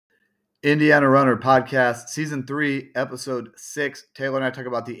Indiana Runner Podcast, Season 3, Episode 6. Taylor and I talk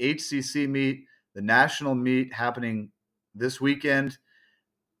about the HCC meet, the national meet happening this weekend,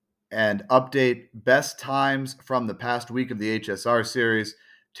 and update best times from the past week of the HSR series.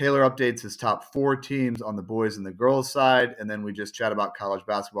 Taylor updates his top 4 teams on the boys and the girls side, and then we just chat about college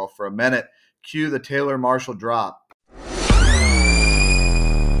basketball for a minute. Cue the Taylor Marshall drop.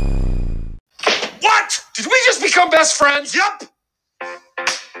 What? Did we just become best friends? Yup.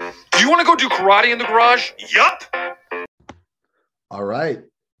 Do you want to go do karate in the garage? Yup. All right.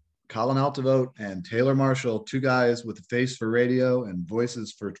 Colin Altevogt and Taylor Marshall, two guys with a face for radio and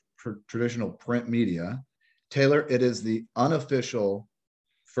voices for traditional print media. Taylor, it is the unofficial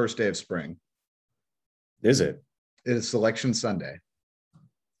first day of spring. Is it? It is Selection Sunday.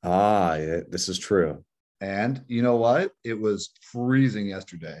 Yeah, this is true. And you know what? It was freezing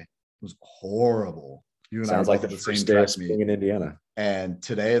yesterday. It was horrible. You and Sounds I like the first day of spring in Indiana. And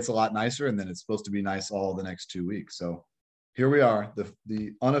today it's a lot nicer, and then it's supposed to be nice all the next 2 weeks. So here we are,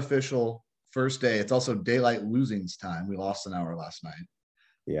 the unofficial first day. It's also daylight losings time. We lost an hour last night.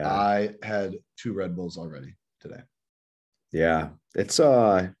 Yeah. I had 2 Red Bulls already today. Yeah. It's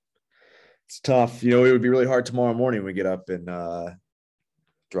tough. You know, it would be really hard tomorrow morning when we get up and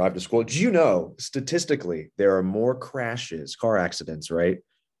drive to school. Do you know, statistically, there are more crashes, car accidents, right,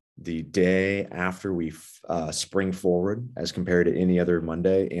 the day after we spring forward as compared to any other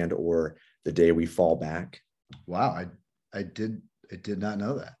Monday and or the day we fall back? Wow. I did not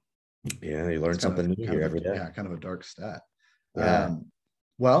know that. Yeah, you learn something new here every day. Yeah, kind of a dark stat. Yeah.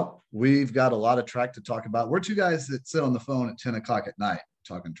 Well, we've got a lot of track to talk about. We're two guys that sit on the phone at 10 o'clock at night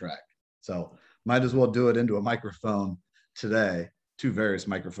talking track. So might as well do it into a microphone today. 2 various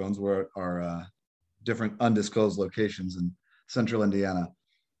microphones. We're at our different undisclosed locations in central Indiana.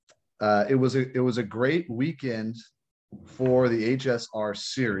 It was a great weekend for the HSR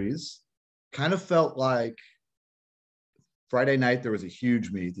series. Kind of felt like Friday night there was a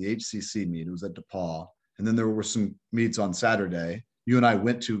huge meet, the HCC meet. It was at DePaul, and then there were some meets on Saturday. You and I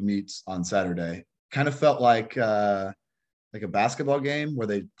went to meets on Saturday. Kind of felt like a basketball game where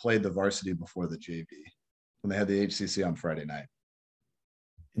they played the varsity before the JV when they had the HCC on Friday night.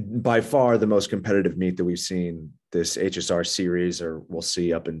 By far the most competitive meet that we've seen this HSR series, or we'll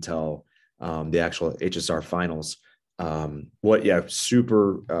see up until the actual HSR finals.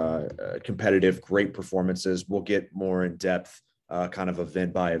 Super competitive, great performances. We'll get more in depth, kind of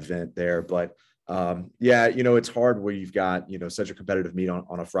event by event there. But it's hard where you've got, such a competitive meet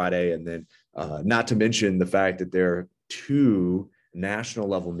on a Friday. And then not to mention the fact that there are 2 national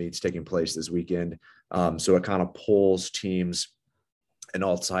level meets taking place this weekend. So it kind of pulls teams in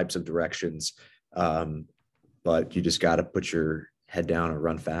all types of directions. But you just got to put your head down and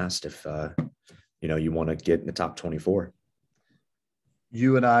run fast if, you want to get in the top 24.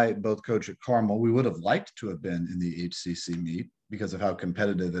 You and I both coach at Carmel. We would have liked to have been in the HCC meet because of how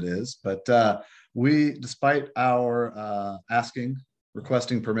competitive it is. But we, despite our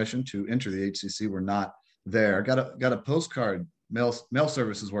requesting permission to enter the HCC, we're not there. Got a postcard. Mail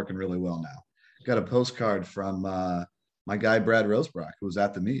service is working really well now. Got a postcard from my guy, Brad Rosebrock, who was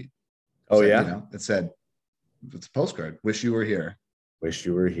at the meet. It said, it's a postcard. Wish you were here. Wish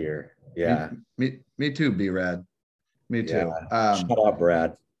you were here. Yeah. Me too, B-Rad. Me too. Yeah. Shut up,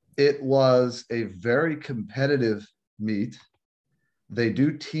 Brad. It was a very competitive meet. They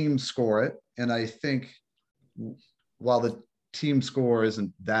do team score it. And I think while the team score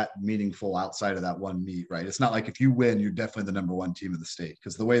isn't that meaningful outside of that one meet, right? It's not like if you win, you're definitely the number 1 team in the state,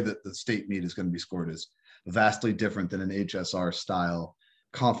 because the way that the state meet is going to be scored is vastly different than an HSR style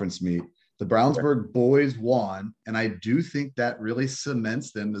conference meet. The Brownsburg boys won, and I do think that really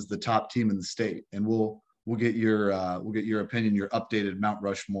cements them as the top team in the state. And we'll get your opinion, your updated Mount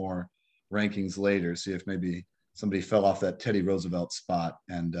Rushmore rankings later. See if maybe somebody fell off that Teddy Roosevelt spot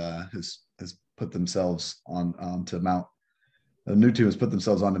and has put themselves onto Mount. A new team has put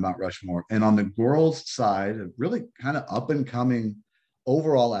themselves onto Mount Rushmore. And on the girls' side, a really kind of up and coming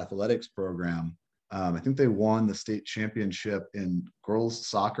overall athletics program. I think they won the state championship in girls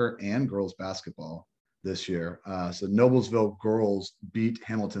soccer and girls basketball this year. So Noblesville girls beat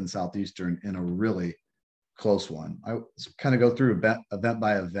Hamilton Southeastern in a really close one. I kind of go through event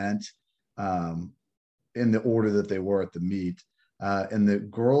by event in the order that they were at the meet. In the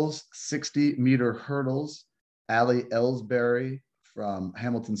girls 60-meter hurdles, Allie Ellsbury from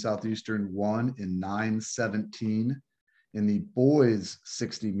Hamilton Southeastern won in 9:17. In the boys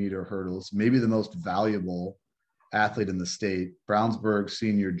 60-meter hurdles, maybe the most valuable athlete in the state, Brownsburg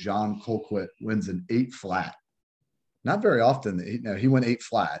senior John Colquitt wins an 8 flat. Not very often, he went 8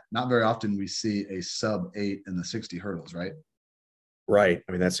 flat. Not very often we see a sub 8 in the 60 hurdles, right? Right.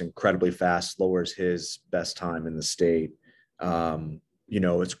 I mean, that's incredibly fast, lowers his best time in the state.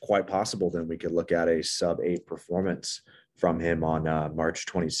 It's quite possible then we could look at a sub-8 performance from him on March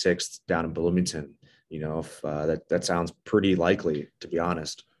 26th down in Bloomington. If that sounds pretty likely, to be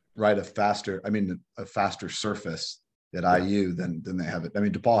honest. Right. A faster surface at IU than they have it. I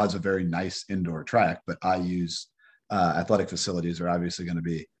mean, DePaul has a very nice indoor track, but IU's athletic facilities are obviously going to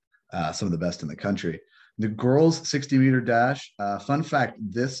be some of the best in the country. The girls 60-meter dash. Fun fact: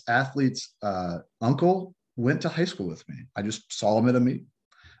 this athlete's uncle went to high school with me. I just saw him at a meet.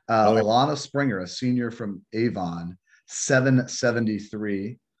 Alana Springer, a senior from Avon,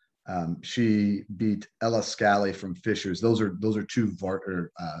 773. She beat Ella Scally from Fishers. Those are two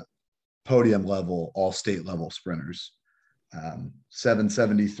podium level, all state level sprinters.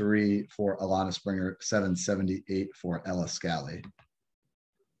 773 for Alana Springer, 778 for Ella Scally.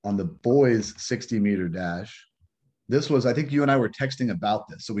 On the boys 60-meter dash, I think you and I were texting about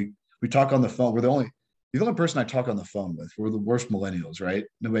this. So we talk on the phone. You're the only person I talk on the phone with. We're the worst millennials, right?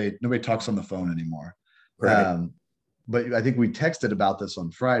 Nobody talks on the phone anymore. Right. But I think we texted about this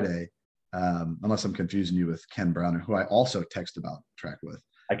on Friday, unless I'm confusing you with Ken Browner, who I also text about track with.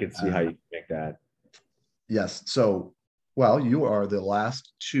 I can see how you make that. Yes. So, well, you are the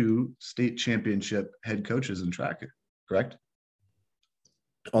last 2 state championship head coaches in track, correct?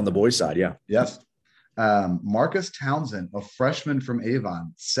 On the boys' side, yeah. Yes. Marcus Townsend, a freshman from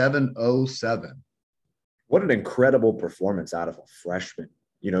Avon, 707. What an incredible performance out of a freshman.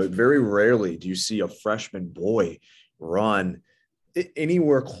 Very rarely do you see a freshman boy run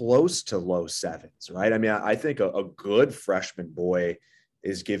anywhere close to low 7s, right? I mean, I think a good freshman boy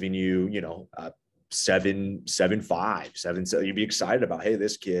is giving you, 7.5, 7. So you'd be excited about, hey,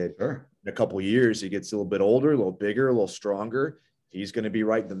 this kid, sure, in a couple of years, he gets a little bit older, a little bigger, a little stronger. He's going to be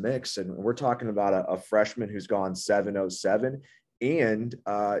right in the mix. And we're talking about a freshman who's gone 707. And,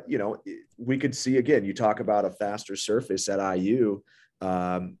 we could see, again, you talk about a faster surface at IU,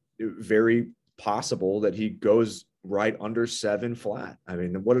 very possible that he goes right under 7 flat. I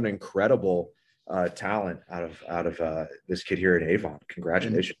mean, what an incredible talent out of this kid here at Avon.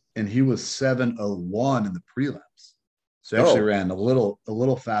 Congratulations. And he was 701 in the prelims. So he actually ran a little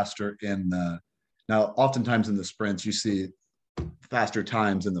faster now oftentimes in the sprints, you see faster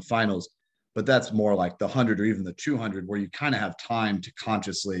times in the finals, but that's more like the 100 or even the 200 where you kind of have time to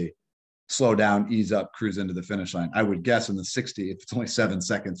consciously slow down, ease up, cruise into the finish line. I would guess in the 60, if it's only 7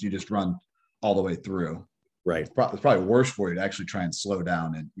 seconds, you just run all the way through. Right. It's probably worse for you to actually try and slow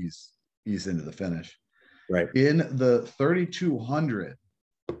down and ease into the finish. Right. In the 3,200,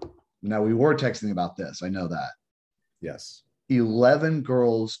 now we were texting about this. I know that. Yes. 11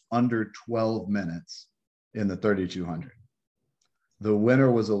 girls under 12 minutes in the 3,200. The winner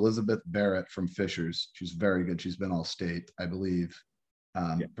was Elizabeth Barrett from Fishers. She's very good. She's been all state, I believe,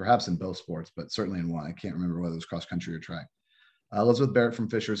 perhaps in both sports, but certainly in one. I can't remember whether it was cross country or track. Elizabeth Barrett from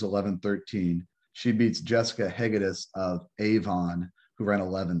Fishers, 11:13. She beats Jessica Hegedus of Avon, who ran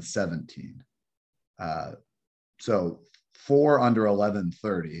 11:17. So 4 under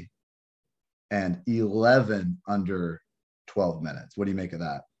 11:30 and 11 under 12 minutes. What do you make of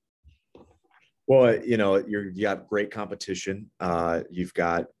that? Well, you got great competition. You've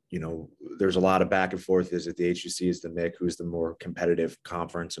got, there's a lot of back and forth. Is it the HUC, is the MIC, who's the more competitive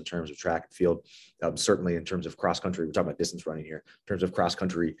conference in terms of track and field? Certainly in terms of cross country, we're talking about distance running here. In terms of cross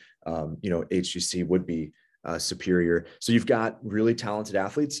country, HUC would be superior. So you've got really talented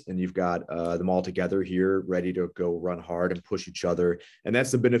athletes and you've got them all together here ready to go run hard and push each other. And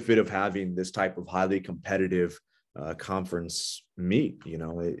that's the benefit of having this type of highly competitive conference meet.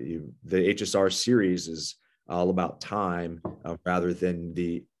 The HSR series is all about time rather than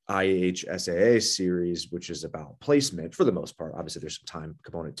the IHSAA series, which is about placement for the most part. Obviously there's some time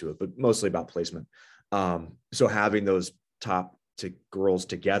component to it, but mostly about placement. So having those top girls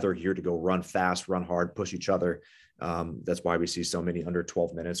together here to go run fast, run hard, push each other. That's why we see so many under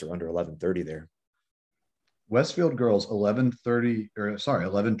 12 minutes or under 11:30 there. Westfield girls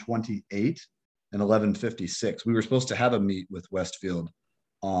 11:28 and 11:56. We were supposed to have a meet with Westfield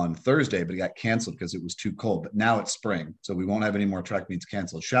on Thursday, but it got canceled because it was too cold. But now it's spring, so we won't have any more track meets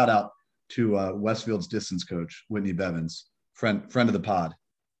canceled. Shout out to Westfield's distance coach, Whitney Bevins, friend of the pod.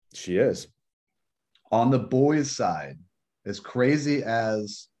 She is. On the boys' side, as crazy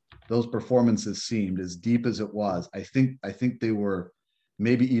as those performances seemed, as deep as it was, I think they were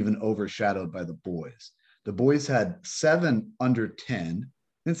maybe even overshadowed by the boys. The boys had 7 under 10.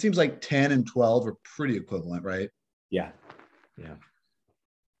 And it seems like 10 and 12 are pretty equivalent, right? Yeah.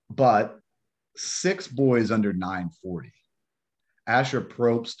 But 6 boys under 940. Asher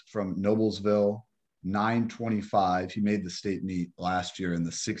Probst from Noblesville, 925. He made the state meet last year in the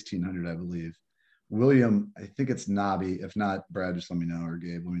 1600, I believe. William, I think it's Nobby. If not, Brad, just let me know, or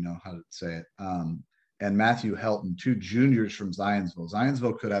Gabe, let me know how to say it. And Matthew Helton, 2 juniors from Zionsville.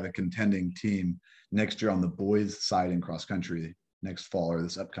 Zionsville could have a contending team next year on the boys' side in cross country next fall, or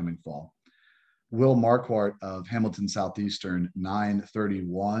this upcoming fall. Will Marquardt of Hamilton Southeastern,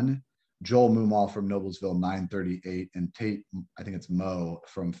 931. Joel Mumal from Noblesville, 938. And Tate, I think it's Mo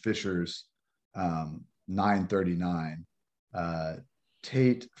from Fishers, 939.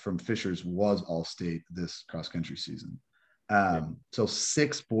 Tate from Fishers was all state this cross country season. So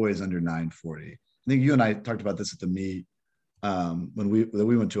 6 boys under 940. I think you and I talked about this at the meet when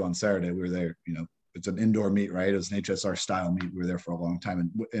we went to on Saturday. We were there, it's an indoor meet, right? It was an HSR style meet. We were there for a long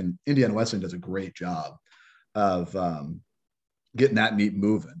time, and Indiana Wesleyan does a great job of getting that meet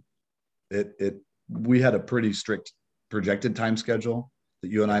moving. We had a pretty strict projected time schedule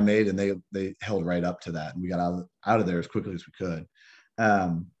that you and I made, and they held right up to that, and we got out of there as quickly as we could.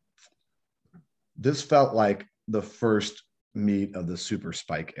 This felt like the first meet of the super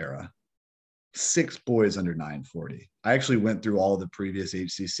spike era. 6 boys under 940. I actually went through all of the previous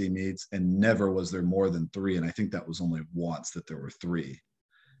HCC meets, and never was there more than 3. And I think that was only once that there were 3.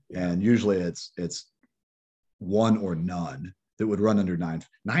 And usually it's 1 or none that would run under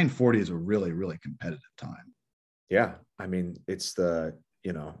 940 is a really, really competitive time. Yeah. I mean, it's the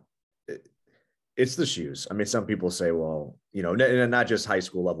shoes. I mean, some people say, well, not just high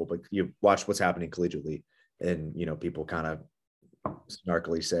school level, but you watch what's happening collegiately, and, people kind of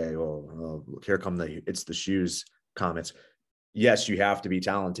snarkily say, well, here come it's the shoes comments. Yes, you have to be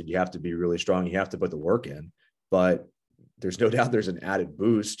talented. You have to be really strong. You have to put the work in, but there's no doubt there's an added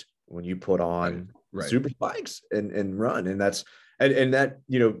boost when you put on super spikes and run. And that's, and that,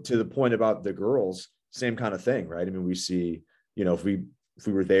 to the point about the girls, same kind of thing, right? I mean, we see, if we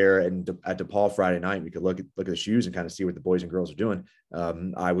were there and at DePaul Friday night, we could look at the shoes and kind of see what the boys and girls are doing.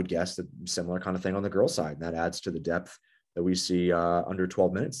 I would guess the similar kind of thing on the girls' side, and that adds to the depth that we see under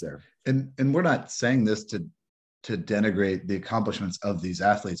 12 minutes there. And we're not saying this to denigrate the accomplishments of these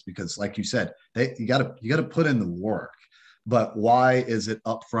athletes, because like you said, you got to put in the work. But why is it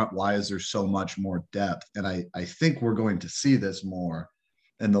up front? Why is there so much more depth? And I think we're going to see this more.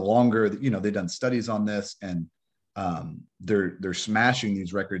 And the longer, they've done studies on this, and they're smashing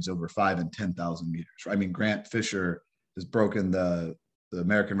these records over 5 and 10,000 meters. I mean, Grant Fisher has broken the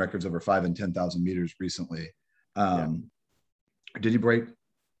American records over 5 and 10,000 meters recently. Did he break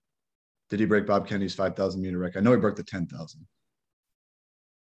Bob Kennedy's 5,000 meter record? I know he broke the 10,000.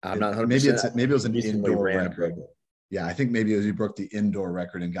 I'm not 100%. Maybe it was an indoor record. Yeah, I think maybe he broke the indoor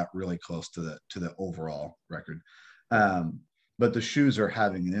record and got really close to the overall record. But the shoes are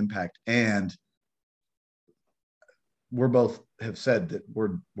having an impact, and we're both have said that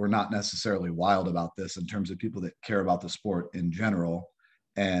we're not necessarily wild about this in terms of people that care about the sport in general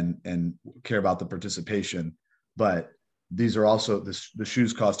and care about the participation. But these are also the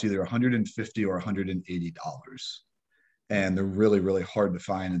shoes cost either $150 or $180, and they're really, really hard to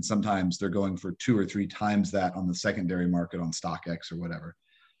find. And sometimes they're going for 2 or 3 times that on the secondary market on StockX or whatever.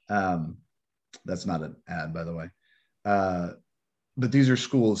 That's not an ad, by the way. But these are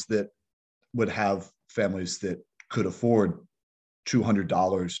schools that would have families that could afford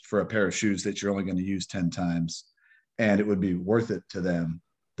 $200 for a pair of shoes that you're only going to use 10 times. And it would be worth it to them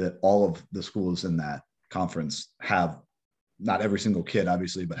that all of the schools in that conference have, not every single kid,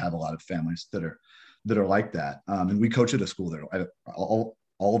 obviously, but have a lot of families that are like that. And we coach at a school that all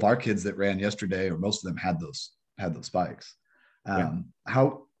of our kids that ran yesterday, or most of them, had those spikes.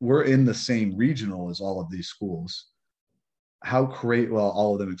 How we're in the same regional as all of these schools.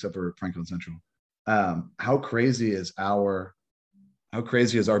 All of them except for Franklin Central. How crazy is our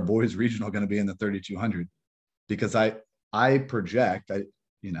boys regional going to be in the 3,200? Because I project, I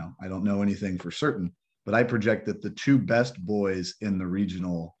don't know anything for certain, but I project that the 2 best boys in the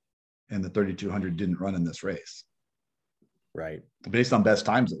regional and the 3,200 didn't run in this race. Right. Based on best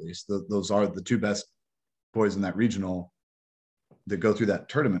times, at least. Those are the 2 best boys in that regional that go through that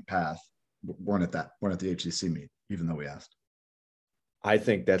tournament path. Weren't at the HCC meet, even though we asked. I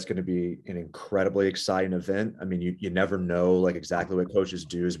think that's going to be an incredibly exciting event. I mean, you never know exactly what coaches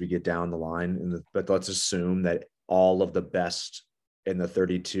do as we get down the line, but let's assume that all of the best in the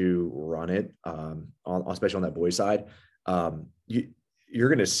 32 run it, especially on that boys side. You're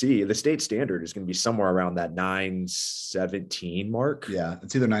going to see the state standard is going to be somewhere around that 917 mark. Yeah,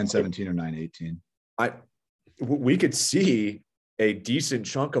 it's either 917 or 918. We could see a decent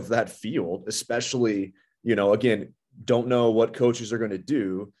chunk of that field, especially, again, don't know what coaches are going to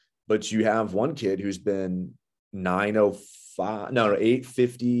do, but you have one kid who's been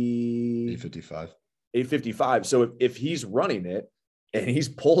 855. 8:55. So if he's running it and he's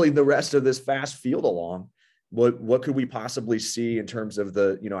pulling the rest of this fast field along, what could we possibly see in terms of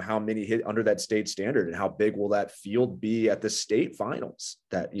the, how many hit under that state standard, and how big will that field be at the state finals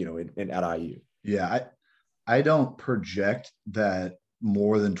that, at IU? Yeah. I don't project that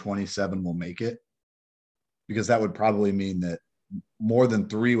more than 27 will make it, because that would probably mean that more than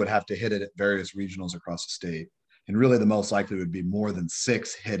 3 would have to hit it at various regionals across the state. And really the most likely would be more than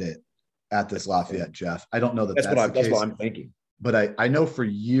 6 hit it at this Lafayette Jeff. I don't know that that's what I'm thinking. But I know for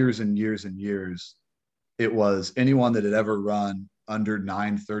years and years and years, it was anyone that had ever run under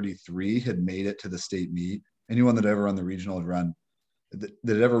 9:33 had made it to the state meet. Anyone that ever run the regional that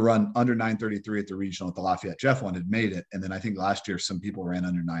had ever run under 9:33 at the regional at the Lafayette Jeff one had made it. And then I think last year some people ran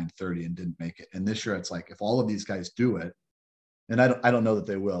under 9:30 and didn't make it. And this year it's like, if all of these guys do it, and I don't know that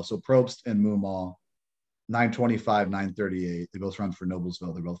they will. So Probst and Mumal, 9:25, 9:38. They both run for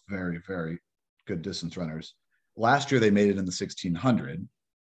Noblesville. They're both very, very good distance runners. Last year they made it in the 1600,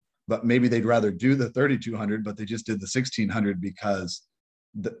 but maybe they'd rather do the 3200, but they just did the 1600 because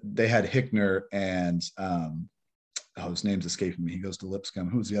they had Hickner and his name's escaping me. He goes to Lipscomb.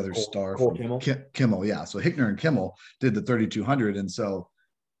 Who's the other star? Kimmel. Kimmel, yeah. So Hickner and Kimmel did the 3200, and so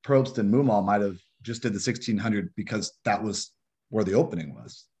Probst and Mumal might have just did the 1600 because that was where the opening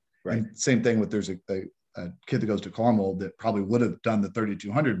was. Right. And same thing with there's a kid that goes to Carmel that probably would have done the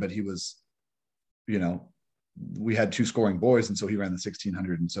 3200, but he was, we had 2 scoring boys, and so he ran the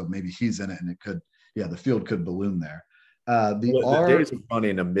 1600, and so maybe he's in it, and it could, the field could balloon there. The days of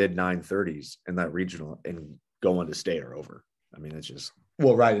running in the mid 9:30s in that regional and going to state are over. I mean, it's just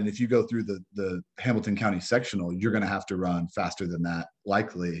right. And if you go through the Hamilton County sectional, you're going to have to run faster than that,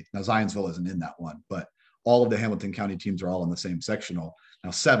 likely. Now Zionsville isn't in that one, but all of the Hamilton County teams are all in the same sectional.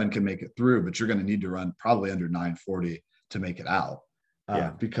 Now 7 can make it through, but you're going to need to run probably under 9:40 to make it out.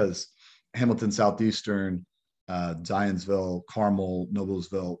 Because Hamilton Southeastern, Zionsville, Carmel,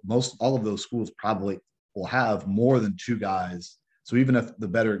 Noblesville, all of those schools probably will have more than 2 guys. So even if the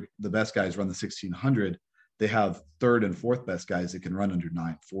best guys run the 1600, they have 3rd and 4th best guys that can run under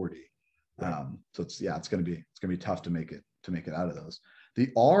 9:40. Right. So it's going to be tough to make it out of those. The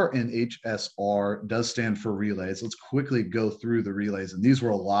R in HSR does stand for relays. Let's quickly go through the relays. And these were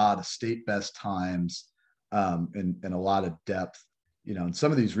a lot of state best times and a lot of depth. In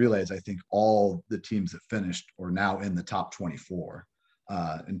some of these relays, I think all the teams that finished are now in the top 24.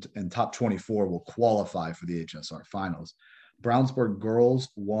 And top 24 will qualify for the HSR finals. Brownsburg girls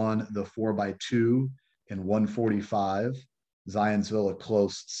won the 4x2 in 1:45. Zionsville a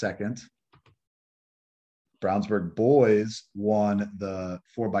close second. Brownsburg boys won the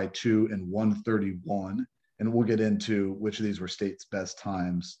 4x2 in 1:31. And we'll get into which of these were state's best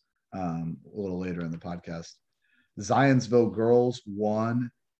times a little later in the podcast. Zionsville girls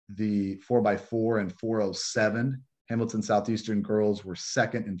won the 4x4 in 4:07. Hamilton Southeastern girls were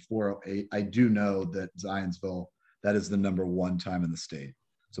second in 4:08. I do know that Zionsville, that is the number 1 time in the state.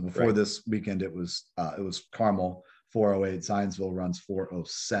 So before this weekend, it was Carmel 4:08. Zionsville runs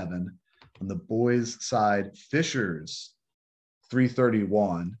 4:07. On the boys' side, Fishers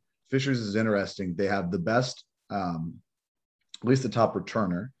 3:31. Fishers is interesting. They have the best, at least the top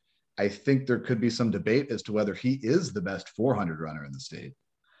returner. I think there could be some debate as to whether he is the best 400 runner in the state.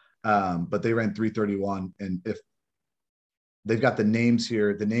 But they ran 3:31. And if they've got the names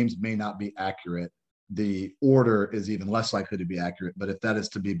here, the names may not be accurate. The order is even less likely to be accurate. But if that is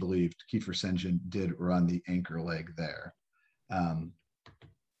to be believed, Kiefer Sengen did run the anchor leg there.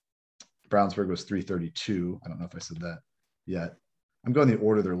 Brownsburg was 3:32. I don't know if I said that yet. I'm going the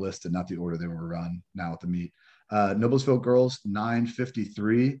order they're listed, not the order they were run now at the meet. Noblesville girls,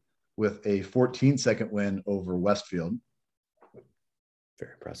 9:53 with a 14-second win over Westfield.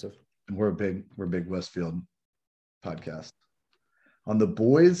 Very impressive. And we're a big Westfield podcast. On the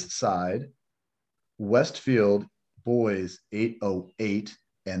boys' side, Westfield boys 8:08,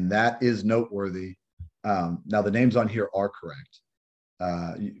 and that is noteworthy. Now the names on here are correct.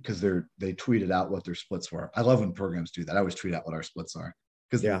 Because they tweeted out what their splits were. I love when programs do that. I always tweet out what our splits are,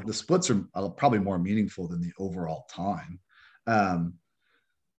 because the splits are probably more meaningful than the overall time.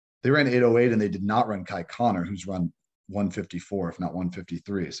 They ran 8:08, and they did not run Kai Connor, who's run 1:54, if not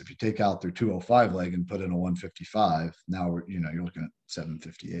 1:53. So if you take out their 2:05 leg and put in a 1:55, now you're looking at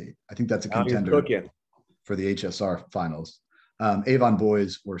 7:58. I think that's a contender for the HSR finals. Avon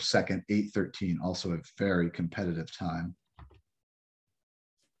boys were second, 8:13, also a very competitive time.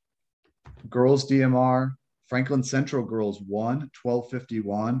 Girls DMR, Franklin Central girls won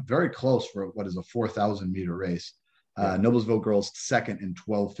 12:51, very close for what is a 4,000 meter race. Noblesville girls second in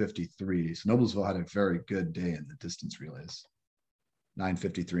 12:53. So Noblesville had a very good day in the distance relays,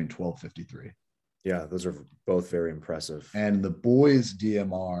 9:53 and 12:53. Yeah, those are both very impressive. And the boys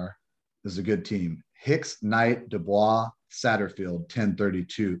DMR is a good team. Hicks, Knight, Dubois, Satterfield,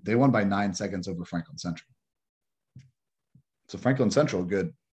 10:32. They won by 9 seconds over Franklin Central. So Franklin Central,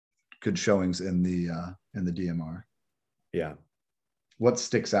 good showings in the DMR. Yeah. What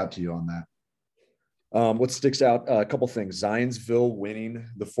sticks out to you on that? What sticks out? A couple things. Zionsville winning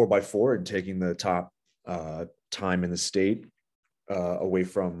the 4x4 and taking the top time in the state away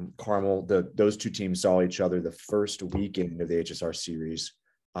from Carmel. Those two teams saw each other the first weekend of the HSR series,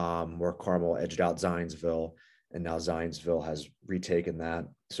 where Carmel edged out Zionsville, and now Zionsville has retaken that.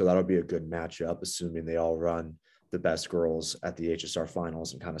 So that'll be a good matchup, assuming they all run the best girls at the HSR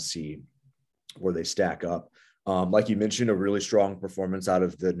finals and kind of see where they stack up. Like you mentioned, a really strong performance out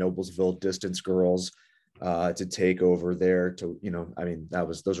of the Noblesville distance girls to take over there.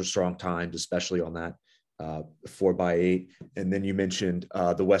 Those are strong times, especially on that 4x8. And then you mentioned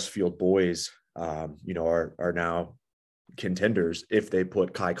the Westfield boys, are now contenders. If they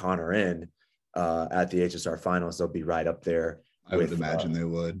put Kai Connor in at the HSR finals, they'll be right up there. I would imagine they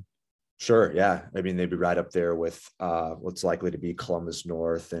would. Sure. Yeah. I mean, they'd be right up there with what's likely to be Columbus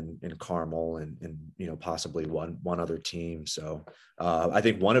North and Carmel and possibly one other team. So I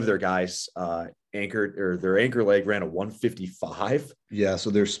think one of their guys their anchor leg ran a 155. Yeah. So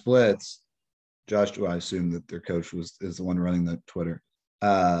their splits, Josh, I assume that their coach is the one running the Twitter,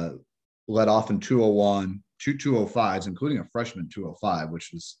 led off in 201, 205s, including a freshman 205, which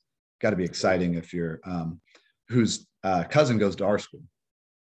has got to be exciting if you're whose cousin goes to our school.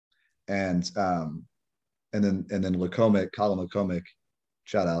 And then Colin Lacomic,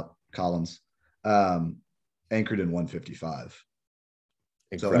 shout out Collins, anchored in 155.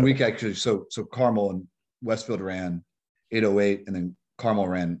 Incredible. So in week actually, so Carmel and Westfield ran 808, and then Carmel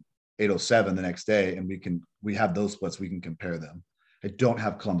ran 807 the next day, and we have those splits. We can compare them. I don't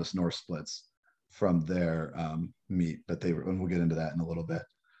have Columbus North splits from their meet, but and we'll get into that in a little bit.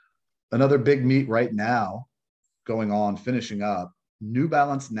 Another big meet right now going on, finishing up. New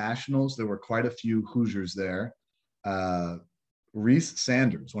Balance Nationals, there were quite a few Hoosiers there. Reese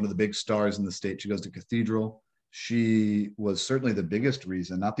Sanders, one of the big stars in the state. She goes to Cathedral. She was certainly the biggest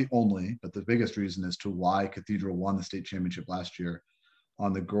reason, not the only, but the biggest reason as to why Cathedral won the state championship last year.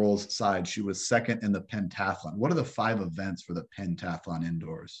 On the girls' side, she was second in the pentathlon. What are the 5 events for the pentathlon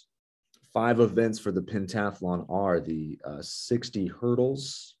indoors? 5 events for the pentathlon are the 60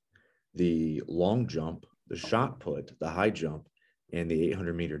 hurdles, the long jump, the shot put, the high jump, and the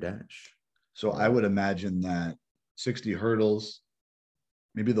 800-meter dash. So I would imagine that 60 hurdles,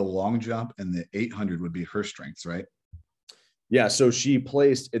 maybe the long jump, and the 800 would be her strengths, right? Yeah, so she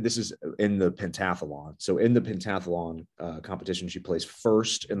placed, this is in the pentathlon. So in the pentathlon competition, she placed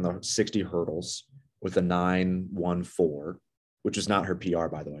first in the 60 hurdles with a 9:14, which is not her PR,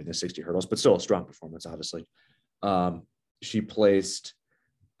 by the way, the 60 hurdles, but still a strong performance, obviously. She placed,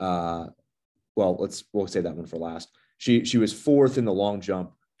 we'll say that one for last. She was 4th in the long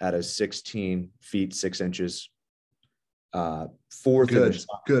jump at a 16 feet 6 inches. 4th.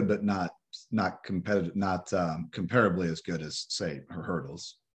 Good, but not competitive, not comparably as good as, say, her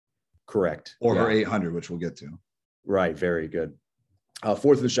hurdles. Correct. Or her 800, which we'll get to. Right. Very good.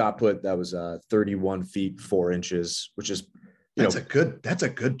 4th in the shot put, that was 31 feet 4 inches, which is, that's a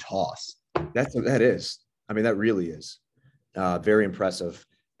good toss. That is. I mean, that really is very impressive.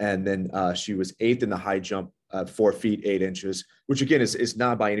 And then she was 8th in the high jump, 4 feet 8 inches, which again is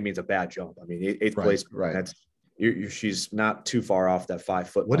not by any means a bad jump. I mean, 8th place. Right. That's she's not too far off that 5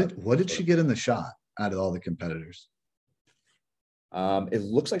 foot. What did she get in the shot out of all the competitors? It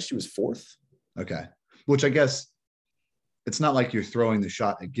looks like she was 4th. Okay. Which I guess it's not like you're throwing the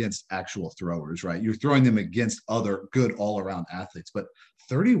shot against actual throwers, right? You're throwing them against other good all around athletes, but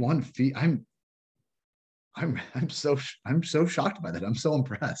 31 feet. I'm so shocked by that. I'm so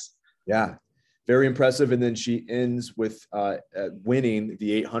impressed. Yeah, very impressive. And then she ends with winning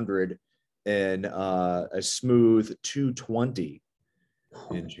the 800 in a smooth 2:20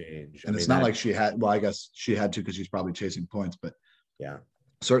 and change. And it's not like she had, well, I guess she had to because she's probably chasing points, but yeah,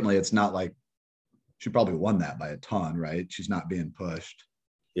 certainly it's not like she probably won that by a ton, right? She's not being pushed.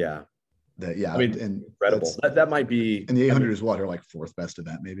 Yeah. I mean, and incredible. That might be. And the 800 is what, her like 4th best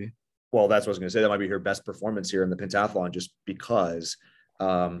event, maybe? Well, that's what I was going to say. That might be her best performance here in the pentathlon, just because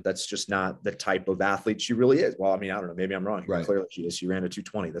that's just not the type of athlete she really is. Well, I mean, I don't know. Maybe I'm wrong. Right. Clearly she is. She ran a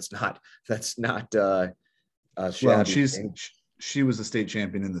 2:20. That's not. Well, she was the state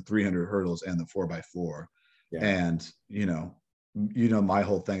champion in the 300 hurdles and the 4x4. Yeah. And, my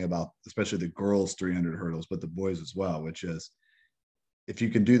whole thing about, especially the girls 300 hurdles, but the boys as well, which is if you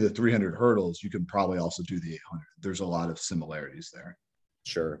can do the 300 hurdles, you can probably also do the 800. There's a lot of similarities there.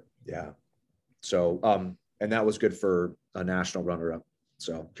 Sure. Yeah. So, and that was good for a national runner-up.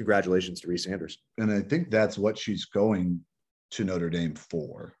 So congratulations to Reese Sanders. And I think that's what she's going to Notre Dame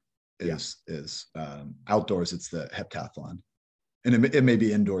for is outdoors. It's the heptathlon. And it may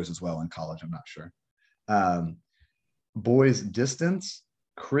be indoors as well in college. I'm not sure. Boys distance,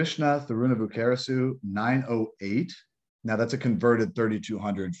 Krishna Thirunavukarasu, 9:08. Now that's a converted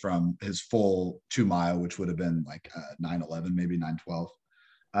 3,200 from his full 2 mile, which would have been like 9:11, maybe 9:12.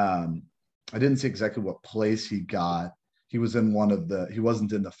 I didn't see exactly what place he got. He was in he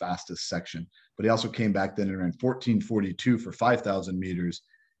wasn't in the fastest section, but he also came back then and ran 14:42 for 5,000 meters.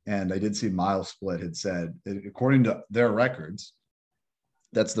 And I did see Mile Split had said, according to their records,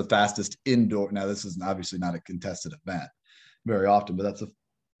 that's the fastest indoor. Now, this is obviously not a contested event very often, but that's the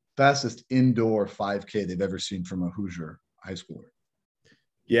fastest indoor 5K they've ever seen from a Hoosier high schooler.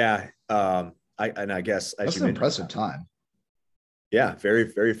 Yeah. I guess that's an impressive time. Yeah,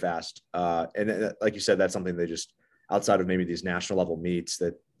 very, very fast. And like you said, that's something they just, outside of maybe these national level meets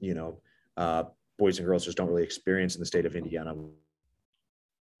that, boys and girls just don't really experience in the state of Indiana.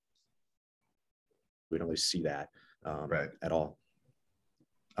 We don't really see that at all.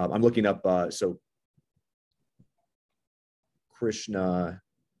 I'm looking up. So Krishna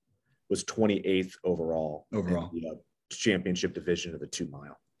was 28th overall in the championship division of the 2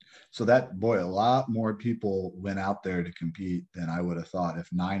 mile. So a lot more people went out there to compete than I would have thought if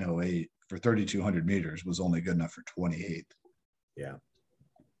 9:08 for 3,200 meters was only good enough for 28th. Yeah.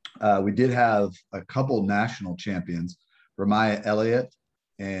 We did have a couple national champions, Ramaya Elliott,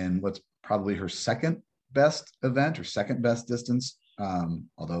 and what's probably her second best event or second best distance,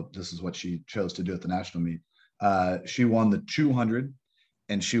 although this is what she chose to do at the national meet. She won the 200,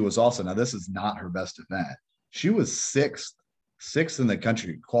 and she was also, now this is not her best event. She was sixth in the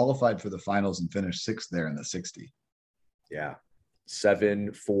country, qualified for the finals and finished sixth there in the 60. Yeah.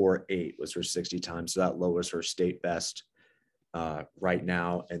 7:48 was her 60 time. So that lowers her state best right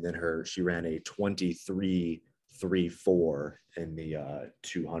now. And then she ran a 23:34 in the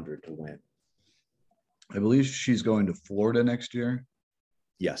 200 to win. I believe she's going to Florida next year.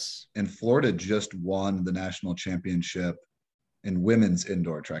 Yes. And Florida just won the national championship in women's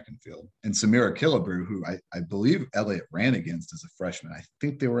indoor track and field. And Samira Killebrew, who I believe Elliott ran against as a freshman. I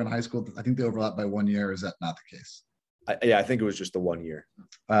think they were in high school. I think they overlapped by 1 year. Is that not the case? I think it was just the 1 year.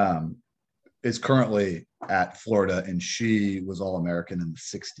 Is currently at Florida, and she was All-American in the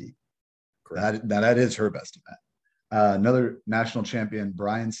 60. That is her best event. Another national champion,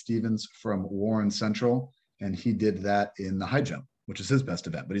 Brian Stevens from Warren Central, and he did that in the high jump, which is his best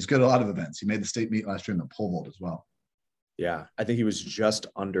event. But he's good at a lot of events. He made the state meet last year in the pole vault as well. Yeah, I think he was just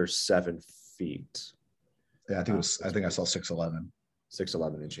under 7 feet. Yeah, I think I saw 6'11".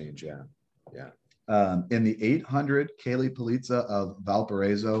 6'11" and change. Yeah. In the 800, Kaylee Polizza of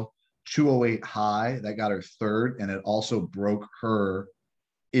Valparaiso, 2:08 high. That got her third, and it also broke her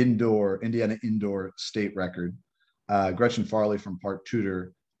Indiana indoor state record. Gretchen Farley from Park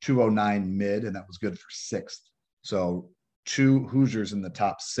Tudor, 2:09 mid, and that was good for sixth. So 2 Hoosiers in the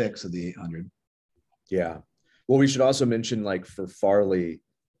top 6 of the 800. Yeah. Well, we should also mention, like, for Farley,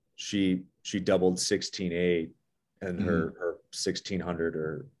 she doubled 16.8 and her 1600,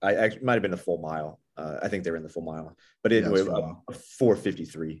 or it might have been the full mile. I think they were in the full mile, but anyway, a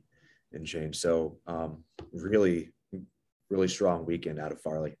 4:53 and change. So really, really strong weekend out of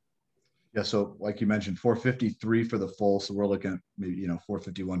Farley. Yeah. So like you mentioned, 4:53 for the full. So we're looking at maybe,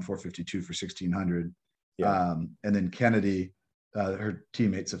 4:51, 4:52 for 1600. Yeah. And then Kennedy, her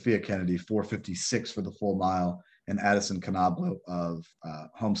teammate, Sophia Kennedy, 4:56 for the full mile, and Addison Canablo of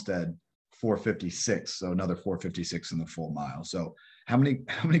Homestead, 4:56. So another 4:56 in the full mile. So how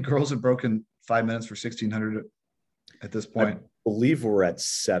many girls have broken 5 minutes for 1600 at this point? I believe we're at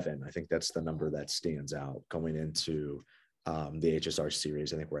 7. I think that's the number that stands out going into the HSR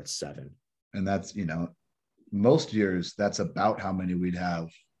series. I think we're at 7. And that's, most years that's about how many we'd have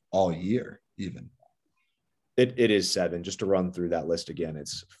all year even. It is 7. Just to run through that list again,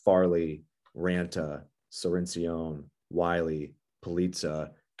 it's Farley, Ranta, Sorencione, Wiley,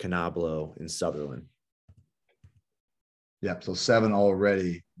 Polizza, Canablo, and Sutherland. Yep. So 7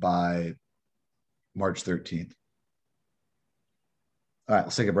 already by March 13th. All right,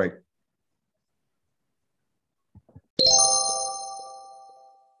 let's take a break.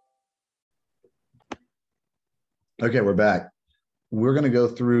 Okay, we're back. We're going to go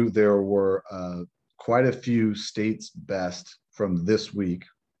through, there were quite a few states best from this week,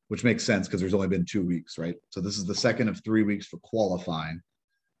 which makes sense because there's only been 2 weeks, right? So this is the second of 3 weeks for qualifying.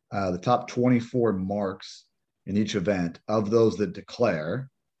 The top 24 marks in each event of those that declare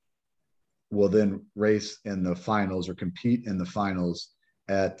will then race in the finals or compete in the finals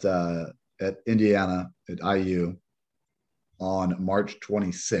at at Indiana at IU on March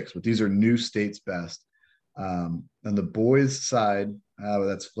 26th. But these are new state's best. On the boys' side,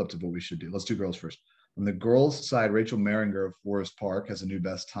 that's flipped to what we should do. Let's do girls first. On the girls' side, Rachel Maringer of Forest Park has a new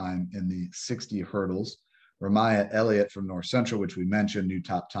best time in the 60 hurdles. Ramaya Elliott from North Central, which we mentioned, new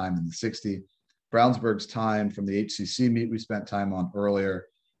top time in the 60. Brownsburg's time from the HCC meet we spent time on earlier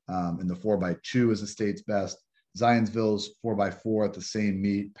in the 4x2 is the state's best. Zionsville's 4x4 at the same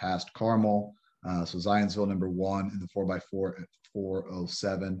meet passed Carmel. So Zionsville number 1 in the 4x4 at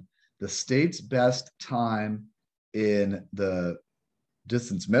 4:07. The state's best time in the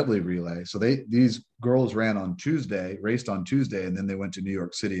distance medley relay. So these girls raced on Tuesday, and then they went to New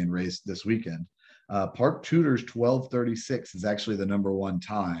York City and raced this weekend. Park Tudor's 12:36 is actually the number 1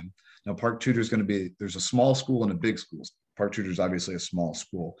 time. Now, Park Tudor's going to be, there's a small school and a big school. Park Tudor's obviously a small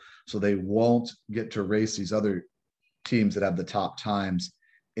school, so they won't get to race these other teams that have the top times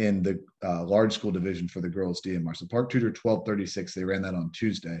in the large school division for the girls DMR. So Park Tudor 12:36, they ran that on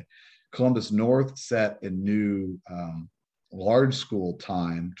Tuesday. Columbus North set a new large school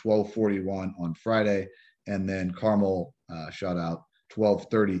time, 12:41 on Friday, and then Carmel shot out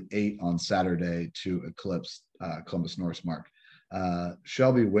 12:38 on Saturday to eclipse Columbus North's mark.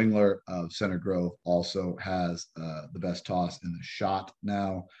 Shelby Wingler of Center Grove also has the best toss in the shot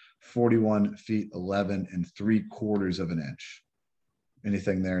now, 41 feet 11 3/4 of an inch.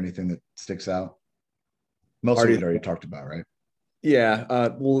 Anything there? Anything that sticks out? Most of it already talked about, right? Yeah.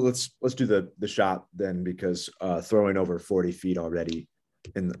 Well, let's do the shot then, because throwing over 40 feet already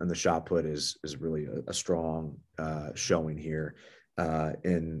in the shot put is really a strong showing here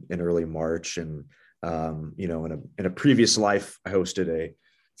in early March. And in a previous life, I hosted a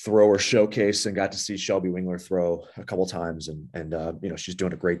thrower showcase and got to see Shelby Wingler throw a couple times, and she's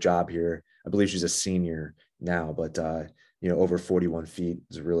doing a great job here. I believe she's a senior now, but over 41 feet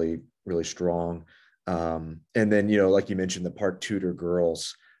is really, really strong. And then, like you mentioned, the Park Tudor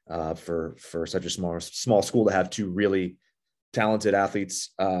girls, for such a small school to have 2 really talented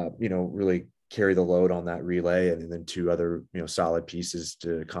athletes, really carry the load on that relay, and then 2 other, solid pieces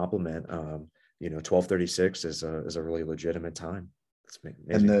to complement. 12:36 is a really legitimate time. It's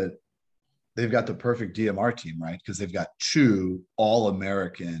amazing. And they've got the perfect DMR team, right? Because they've got 2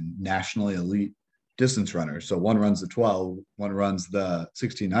 All-American nationally elite distance runners. So one runs the 12, one runs the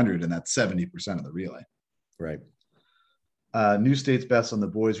 1600, and that's 70% of the relay. Right. New state's best on the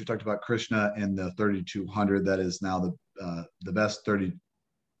boys. We talked about Krishna in the 3200. That is now the best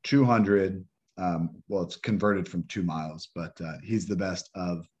 3200. Well, it's converted from 2 miles, but he's the best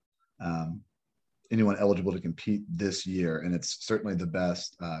of anyone eligible to compete this year. And it's certainly the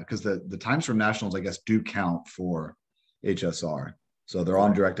best because the times from nationals, I guess, do count for HSR. So they're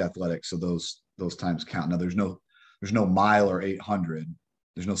on direct athletics. So those times count. Now there's no mile or 800.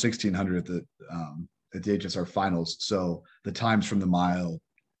 There's no 1600 at the HSR finals. So the times from the mile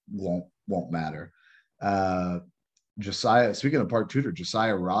won't matter. Josiah, speaking of Park Tudor,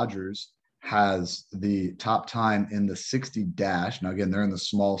 Josiah Rogers has the top time in the 60 dash. Now, again, they're in the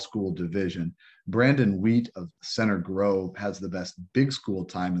small school division. Brandon Wheat of Center Grove has the best big school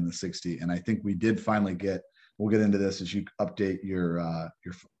time in the 60. And I think we did finally we'll get into this as you update your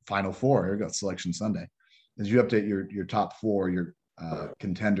final 4. Here we go, Selection Sunday. As you update your top 4, your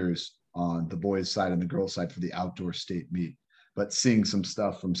contenders on the boys' side and the girls' side for the outdoor state meet. But seeing some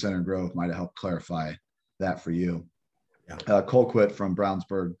stuff from Center Grove might have helped clarify that for you. Yeah. Colquitt from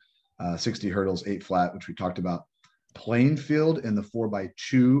Brownsburg, 60 hurdles, 8 flat, which we talked about. Plainfield in the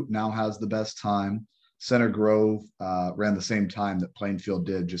 4x2 now has the best time. Center Grove ran the same time that Plainfield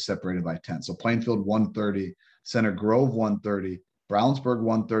did, just separated by 10. So Plainfield 130, Center Grove 130, Brownsburg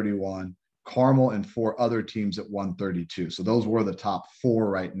 131, Carmel and 4 other teams at 132. So those were the top 4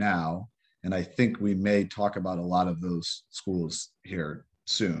 right now. And I think we may talk about a lot of those schools here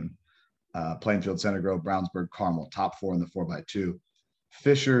soon. Plainfield, Center Grove, Brownsburg, Carmel, top 4 in the 4x2.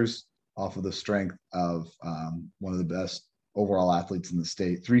 Fishers, off of the strength of one of the best overall athletes in the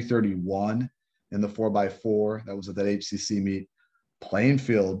state, 331 in the 4x4. That was at that HCC meet.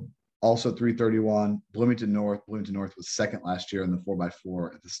 Plainfield, also 331. Bloomington North was second last year in the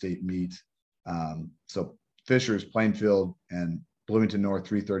 4x4 at the state meet. So Fishers, Plainfield, and Bloomington North,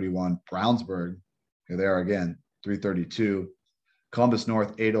 331. Brownsburg, here they are again, 332. Columbus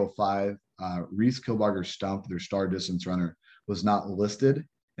North, 805. Reese Kilbarger Stump, their star distance runner, was not listed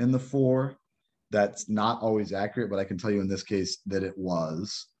in the 4. That's not always accurate, but I can tell you in this case that it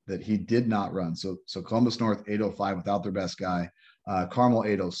was, that he did not run. So Columbus North, 805 without their best guy. Carmel,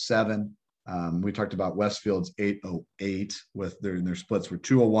 807. We talked about Westfield's 808 with their splits were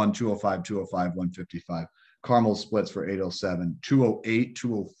 201, 205, 205, 155. Carmel splits for 807, 208,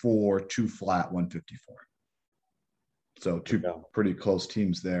 204, 2 flat, 154. So two pretty close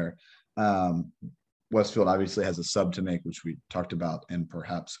teams there. Westfield obviously has a sub to make, which we talked about, and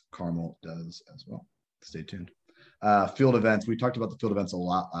perhaps Carmel does as well. Stay tuned. Field events. We talked about the field events a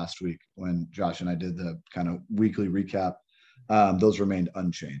lot last week when Josh and I did the kind of weekly recap. Those remained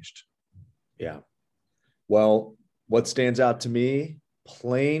unchanged. Yeah. Well, what stands out to me?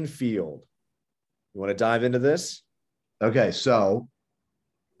 Plainfield. You want to dive into this? Okay, so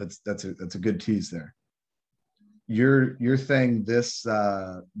that's a good tease there. You're saying this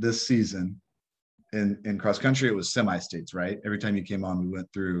season in cross country it was semi-states, right? Every time you came on, we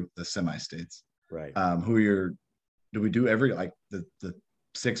went through the semi-states. Right. Do we do every like the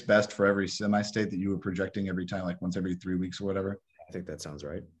 6 best for every semi-state that you were projecting every time, like once every 3 weeks or whatever? I think that sounds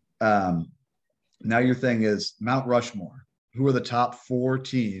right. Now your thing is Mount Rushmore. Who are the top 4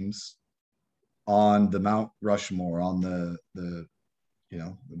 teams on the Mount Rushmore, on the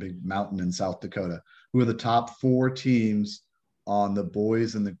big mountain in South Dakota? Who are the top 4 teams on the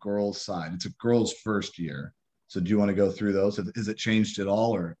boys and the girls side? It's a girls' first year. So do you want to go through those? Has it changed at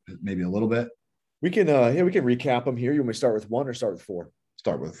all, or maybe a little bit? We can recap them here. You want me to start with 1 or start with 4?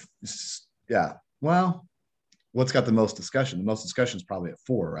 Start with, yeah. Well, what's got the most discussion? The most discussion is probably at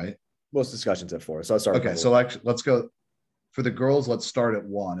 4, right? Most discussions at 4. So I'll start. Okay, so actually, let's go for the girls. Let's start at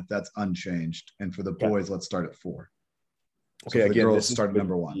 1 if that's unchanged, and for the boys, let's start at 4. Okay, so again, girls start at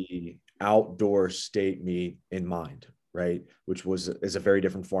number 1. The outdoor state meet in mind, right? Which is a very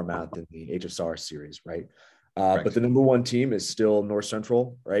different format than the HSR series, right? But the number 1 team is still North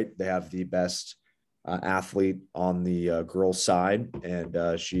Central, right? They have the best athlete on the girls' side,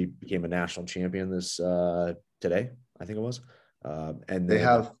 and she became a national champion this today, I think it was. And they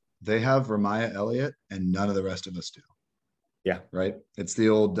have Ramaya Elliott, and none of the rest of us do. Yeah, right. It's the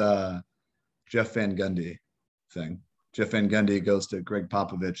old Jeff Van Gundy thing. Jeff Van Gundy goes to Greg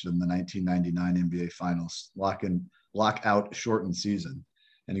Popovich in the 1999 NBA Finals, lockout shortened season,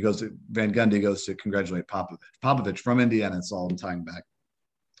 and Van Gundy goes to congratulate Popovich. Popovich from Indiana, it's all tying back,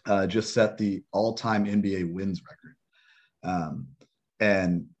 just set the all-time NBA wins record.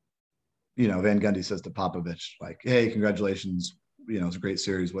 And Van Gundy says to Popovich, like, "Hey, congratulations, it's a great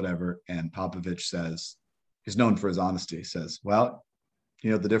series, whatever." And Popovich says, he's known for his honesty. He says, "Well,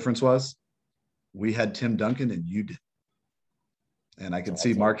 the difference was we had Tim Duncan and you did." And I can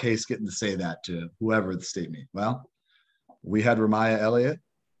see Mark Hayes getting to say that to whoever the state meet. Well, we had Ramaya Elliott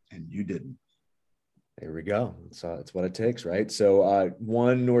and you didn't. There we go. It's what it takes, right? So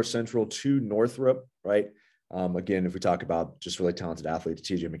 1 North Central, 2 Northrop, right? Again, if we talk about just really talented athletes,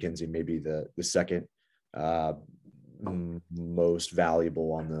 TJ McKenzie may be the second most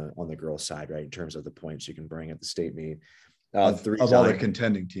valuable on the girls' side, right? In terms of the points you can bring at the state meet. Of all the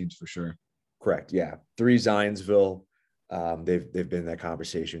contending teams, for sure. Correct. Yeah. 3 Zionsville. They've been in that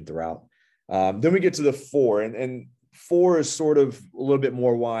conversation throughout. Then we get to the 4, and 4 is sort of a little bit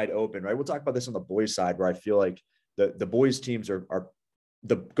more wide open, right? We'll talk about this on the boys' side, where I feel like the boys' teams are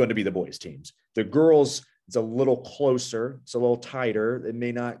going to be the boys' teams. The girls, it's a little closer. It's a little tighter. It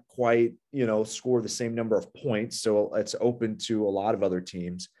may not quite, score the same number of points. So it's open to a lot of other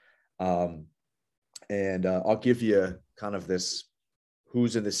teams. And I'll give you kind of this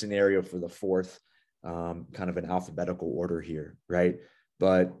who's in the scenario for the 4th, kind of an alphabetical order here, right?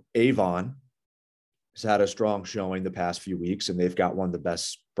 But Avon has had a strong showing the past few weeks, and they've got one of the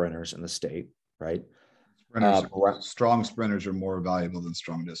best sprinters in the state, right? Strong sprinters are more valuable than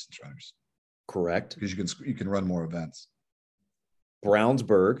strong distance runners. Correct. Because you can run more events.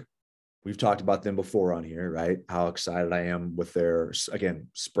 Brownsburg, we've talked about them before on here, right? How excited I am with their, again,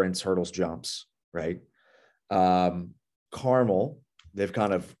 sprints, hurdles, jumps, right? Carmel, they've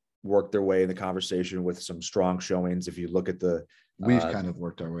kind of worked their way in the conversation with some strong showings. If you look at we've kind of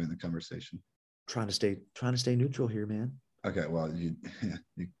worked our way in the conversation. Trying to stay neutral here, man. Okay, well, you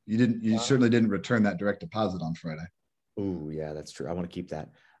certainly didn't return that direct deposit on Friday. Oh, yeah, that's true. I want to keep that.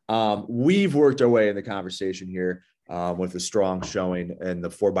 We've worked our way in the conversation here with a strong showing in the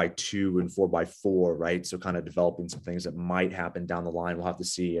 4x2 and 4x4, right? So kind of developing some things that might happen down the line. We'll have to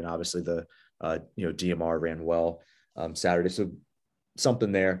see. And obviously the DMR ran well Saturday, so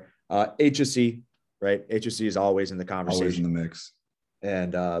something there. HSE, right? HSE is always in the conversation, always in the mix.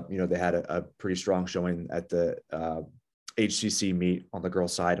 And they had a pretty strong showing at the HCC meet on the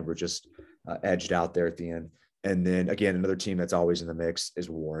girls' side, and we're just edged out there at the end. And then again, another team that's always in the mix is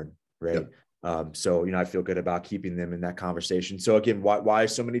Warren, right? Yep. So I feel good about keeping them in that conversation. So again, why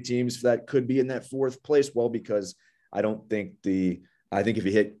so many teams that could be in that 4th place? Well, because I think if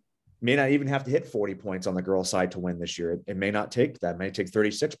you may not even have to hit 40 points on the girls' side to win this year. It may not take that. It may take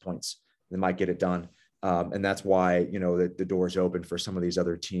 36 points. They might get it done. And that's why, the door's open for some of these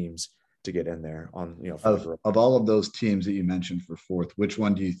other teams to get in there on, of all of those teams that you mentioned for fourth, which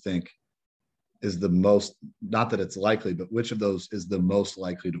one do you think is the most, not that it's likely, but which of those is the most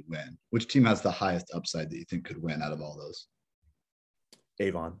likely to win? Which team has the highest upside that you think could win out of all those?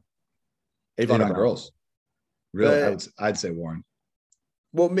 Avon girls. Really? I'd say Warren.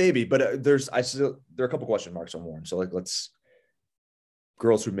 Well, maybe, but there are a couple question marks on Warren. So let's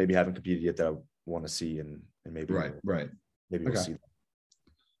girls who maybe haven't competed yet that I want to see and maybe right. Maybe we'll see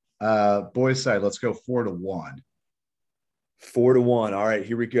them. Boys side, let's go 4-1. 4-1. All right,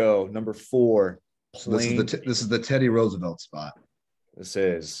 here we go. Number 4. So this is the Teddy Roosevelt spot. This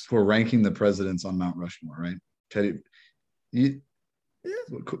is for ranking the presidents on Mount Rushmore, right? Teddy.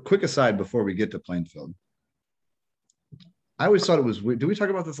 Quick aside before we get to Plainfield. I always thought it was weird. Did we talk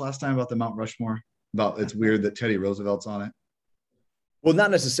about this last time about the Mount Rushmore? About it's weird that Teddy Roosevelt's on it. Well, not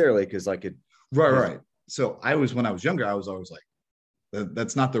necessarily because right. So when I was younger, I was always like,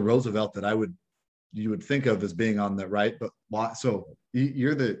 that's not the Roosevelt that you would think of as being on that, right? But why? So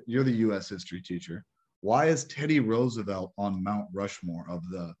you're the U.S. history teacher. Why is Teddy Roosevelt on Mount Rushmore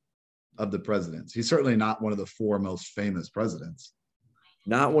of the presidents? He's certainly not one of the 4 most famous presidents.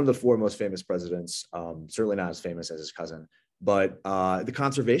 Not one of the 4 most famous presidents. Certainly not as famous as his cousin. But the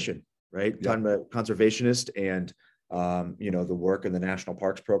conservation, right? Yeah. Talking about conservationist and the work in the National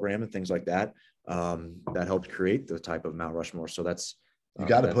Parks program and things like that. That helped create the type of Mount Rushmore. So that's you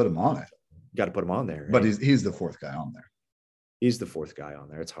got to put him on it. Got to put him on there. Right? But he's the 4th guy on there. He's the 4th guy on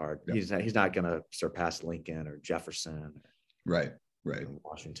there. It's hard. Yeah. He's not going to surpass Lincoln or Jefferson. Right.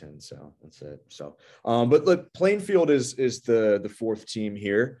 Washington. So that's it. So, but look, Plainfield is the 4th team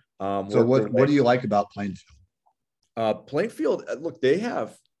here. So what do you like about Plainfield? Plainfield, look, they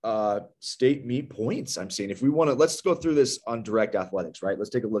have state meet points. I'm seeing if we want to, let's go through this on direct athletics, right?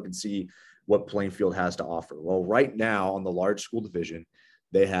 Let's take a look and see what Plainfield has to offer. Well, right now on the large school division,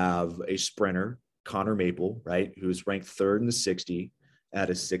 they have a sprinter, Connor Maple, right, who's ranked 3rd in the 60 at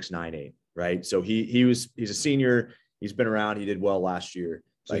a 6.98, right? So he's a senior. He's been around. He did well last year.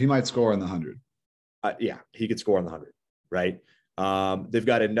 So he might score in the 100. Yeah, he could score in the 100, right? They've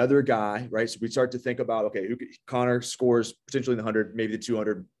got another guy, right? So we start to think about, okay, Connor scores potentially in the 100, maybe the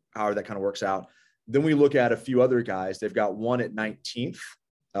 200, however that kind of works out. Then we look at a few other guys. They've got one at 19th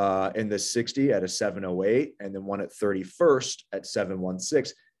in the 60 at a 7.08, and then one at 31st at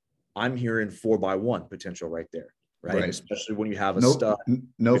 7.16. I'm hearing 4x1 potential right there, right? Especially when you have a stud.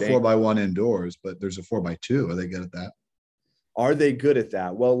 No 4x1 indoors, but there's a 4x2. Are they good at that? Are they good at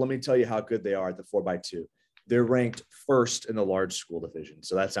that? Well, let me tell you how good they are at the 4x2. They're ranked 1st in the large school division.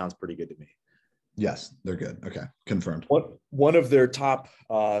 So that sounds pretty good to me. Yes, they're good. Okay, confirmed. One of their top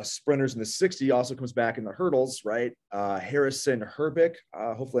sprinters in the 60 also comes back in the hurdles, right? Harrison Herbick.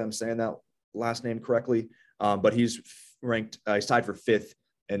 Hopefully I'm saying that last name correctly. But he's ranked, he's tied for 5th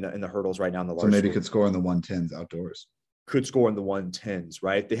in the hurdles right now in the large. So maybe could score in the 110s outdoors. Could score in the 110s,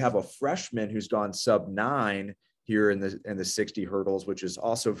 right? They have a freshman who's gone sub-9 here in the 60 hurdles, which is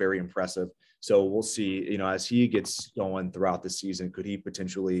also very impressive. So we'll see, as he gets going throughout the season, could he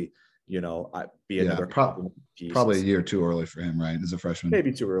potentially, be another probably a year too early for him, right? As a freshman,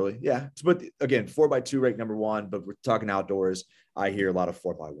 maybe too early. Yeah. But again, 4x2 ranked number 1, but we're talking outdoors. I hear a lot of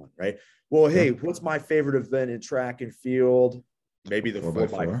 4x1, right? Well, hey, what's my favorite event in track and field? Maybe the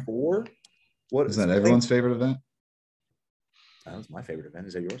 4x4. What isn't that everyone's favorite event? That's my favorite event.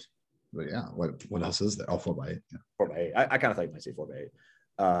 Is that yours? But yeah, what else is there? Oh, 4x8. Yeah. 4x8. I kind of thought you might say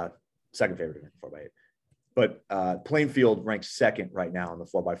 4x8. Second favorite event, 4x8. But Plainfield ranks 2nd right now in the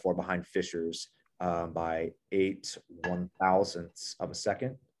 4x4 behind Fishers by 8/1000ths of a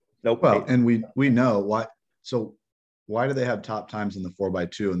second. Nope. Well, and we know why. So why do they have top times in the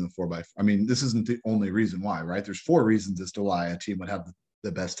 4x2 and the 4x4? I mean, this isn't the only reason why, right? There's 4 reasons as to why a team would have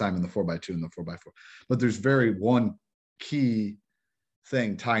the best time in the 4x2 and the 4x4. But there's one key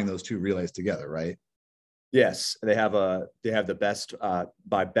thing tying those 2 relays together, right? Yes, they have the best.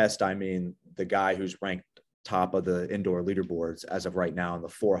 By best, I mean the guy who's ranked top of the indoor leaderboards as of right now in the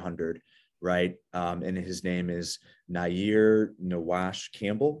 400, right? And his name is Nair Nawash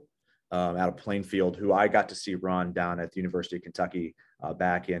Campbell out of Plainfield, who I got to see run down at the University of Kentucky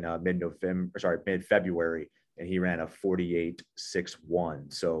back in mid-February, and he ran a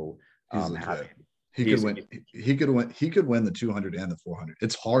 48.61. So he could win the 200 and the 400.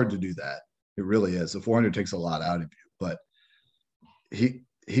 It's hard to do that. It really is. The 400 takes a lot out of you, but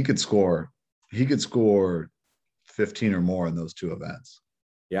he could score. He could score 15 or more in those 2 events.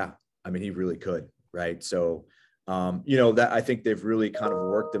 Yeah. I mean, he really could. Right. So, that I think they've really kind of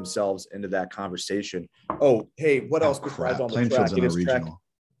worked themselves into that conversation. Oh, hey, what else besides on the track? It is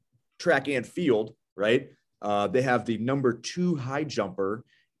track and field, right? They have the number 2 high jumper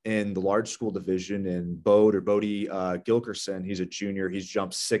in the large school division in Bodie Gilkerson. He's a junior. He's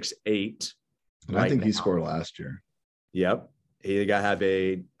jumped 6'8". And I think he scored last year. Yep. He have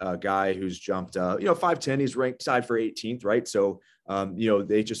a guy who's jumped, 5'10". He's ranked tied for 18th, right? So,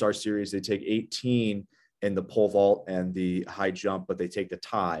 the HSR series, they take 18 in the pole vault and the high jump, but they take the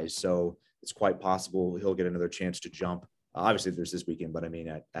ties. So it's quite possible he'll get another chance to jump. Obviously, there's this weekend, but I mean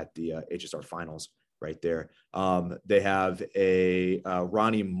at the HSR finals right there. They have a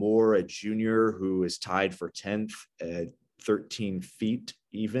Ronnie Moore, a junior, who is tied for 10th at 13 feet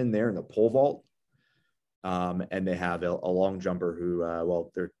even there in the pole vault. And they have a long jumper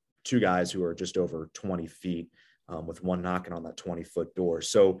who, they're 2 guys who are just over 20 feet with one knocking on that 20-foot door.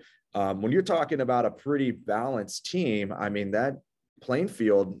 So when you're talking about a pretty balanced team, I mean, that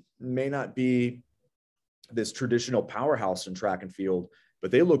Plainfield may not be this traditional powerhouse in track and field,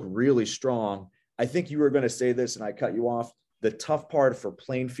 but they look really strong. I think you were going to say this and I cut you off. The tough part for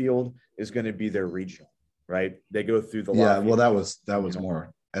Plainfield is going to be their regional, right? They go through the that was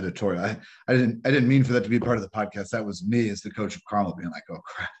more editorial. I didn't mean for that to be part of the podcast. That was me as the coach of Carmel being like, oh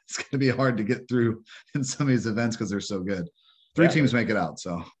crap, it's going to be hard to get through in some of these events because they're so good. 3 teams make it out.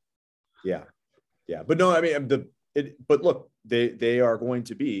 So yeah. But no, I mean, but look, they are going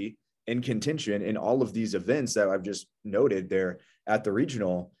to be in contention in all of these events that I've just noted. They're at the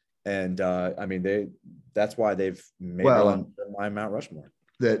regional. And I mean, that's why they've made my Mount Rushmore.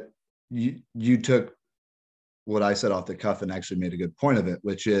 That you took what I said off the cuff and actually made a good point of it,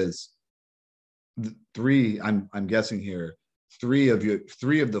 which is 3, I'm guessing here, 3 of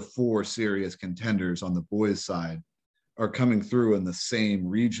the 4 serious contenders on the boys side are coming through in the same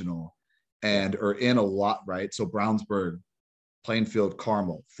regional and are in a lot, right? So Brownsburg, Plainfield,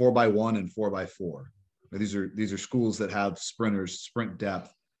 Carmel, 4x1 and 4x4. These are schools that have sprinters, sprint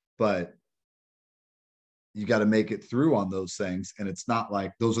depth, but you got to make it through on those things. And it's not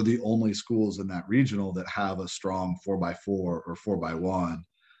like those are the only schools in that regional that have a strong 4x4 or 4x1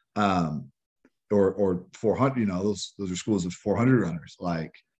 or 400, those are schools of 400 runners.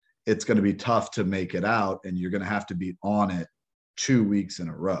 Like it's going to be tough to make it out and you're going to have to be on it 2 weeks in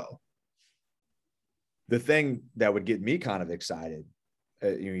a row. The thing that would get me kind of excited,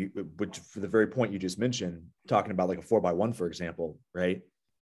 which for the very point you just mentioned, talking about like a 4x1, for example, right?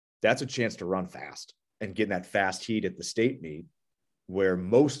 That's a chance to run fast and get in that fast heat at the state meet where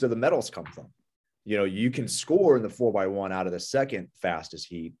most of the medals come from. You can score in the 4x1 out of the second fastest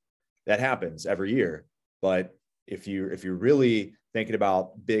heat. That happens every year. But if you're really thinking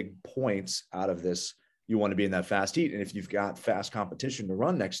about big points out of this, you want to be in that fast heat. And if you've got fast competition to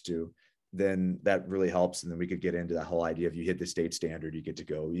run next to, then that really helps. And then we could get into that whole idea of you hit the state standard, you get to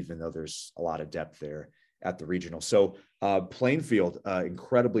go, even though there's a lot of depth there at the regional. So Plainfield,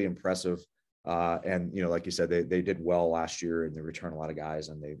 incredibly impressive. And, like you said, they did well last year and they returned a lot of guys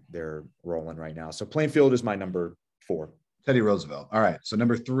and they're rolling right now. So Plainfield is my number 4. Teddy Roosevelt. All right. So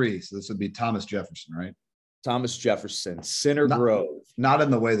number 3. So this would be Thomas Jefferson, right? Thomas Jefferson, Center Grove. Not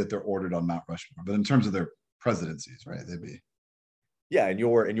in the way that they're ordered on Mount Rushmore, but in terms of their presidencies, right? They'd be. Yeah. In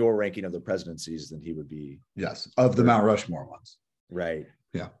your ranking of the presidencies, then he would be. Yes. Of the Mount Rushmore ones. Right.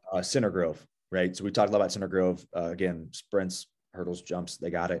 Yeah. Center Grove. Right. So we talked a lot about Center Grove. Again, sprints, hurdles, jumps. They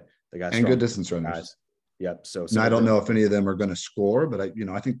got it. They got and good distance runners. Guys. Yep. So now, I don't know if any of them are going to score, but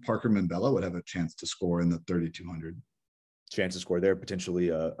I think Parker Membella would have a chance to score in the 3,200. Chance to score there,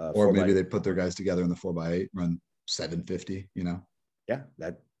 potentially or maybe they put their guys together in the 4x8, run 750. Yeah,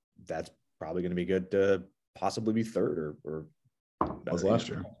 that's probably going to be good to possibly be third or was last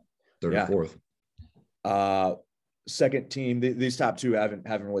year, third or fourth. Second team, these top 2 haven't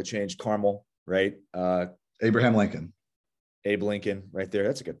really changed. Carmel, right? Abraham Lincoln. Abe Lincoln right there.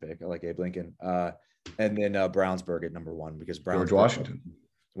 That's a good pick. I like Abe Lincoln. And then Brownsburg at number 1 because George Washington.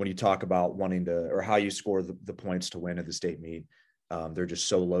 When you talk about wanting to, or how you score the points to win at the state meet, they're just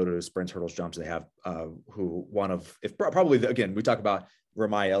so loaded with sprints, hurdles, jumps. They have again, we talk about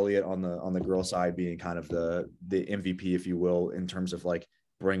Ramai Elliott on the girl side being kind of the MVP, if you will, in terms of like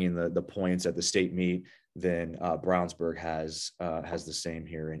bringing the points at the state meet. Then Brownsburg has the same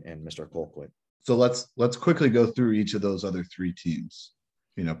here in Mr. Colquitt. So let's quickly go through each of those other 3 teams,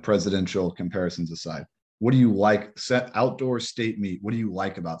 presidential comparisons aside. What do you like? Outdoor state meet. What do you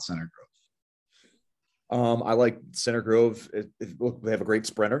like about Center Grove? I like Center Grove. They have a great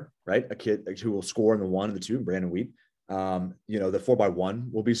sprinter, right? A kid who will score in the 1 and the 2, Brandon Wheat. The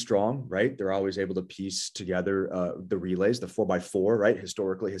 4x1 will be strong, right? They're always able to piece together the relays. The 4x4, right,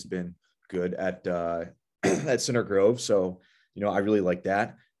 historically has been good at at Center Grove. So, I really like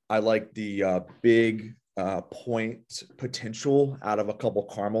that. I like the big point potential out of a couple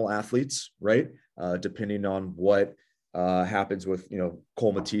Carmel athletes, right? depending on what happens with,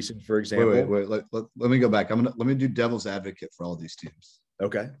 Cole Matthiessen, for example. Wait. Let me go back. Let me do devil's advocate for all these teams.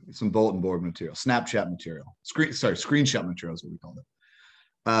 Okay. Some bulletin board material, Snapchat material, screenshot material is what we call it.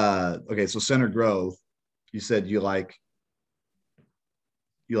 Okay. So Center Grove, you said you like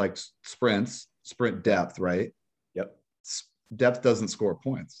sprint depth, right? Yep. Depth doesn't score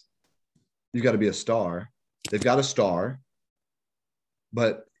points. You got to be a star. They've got a star,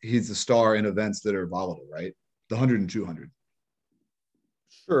 but he's a star in events that are volatile, right? The 100 and 200.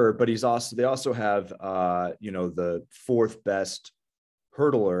 Sure, but they also have the fourth best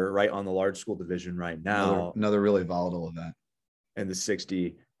hurdler right on the large school division right now. Another really volatile event. And the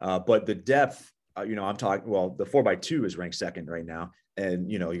 60. But the depth, I'm talking, the 4x2 is ranked second right now. And,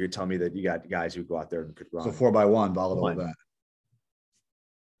 you're telling me that you got guys who go out there and could run. So 4x1 volatile event.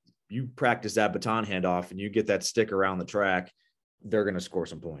 You practice that baton handoff and you get that stick around the track, they're going to score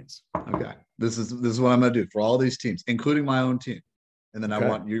some points. Okay. This is what I'm going to do for all these teams, including my own team. And then I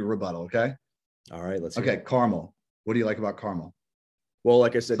want your rebuttal. Okay. All right. Let's Okay. Carmel. What do you like about Carmel? Well,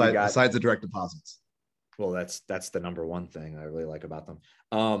 like I said, besides the direct deposits. Well, that's the number one thing I really like about them.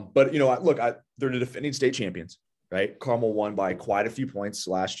 But they're the defending state champions, right? Carmel won by quite a few points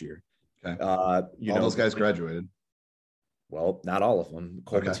last year. Okay. All those guys graduated. Well, not all of them.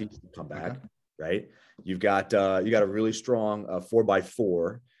 Colin okay. Come back, right? You got a really strong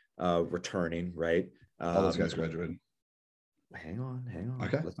 4x4 returning, right? All those guys graduated. Hang on.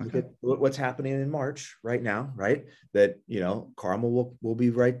 Okay. Let's look at what's happening in March right now, right? That, Carmel will be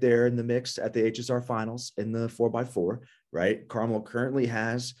right there in the mix at the HSR finals in the 4x4, right? Carmel currently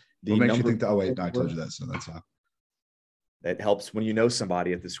has the what makes you think that? Oh, wait, no, I told you that. So that's how. That helps when you know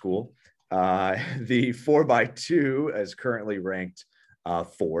somebody at the school. The 4x2 is currently ranked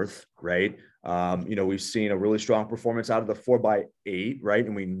fourth, right? We've seen a really strong performance out of the 4x8, right?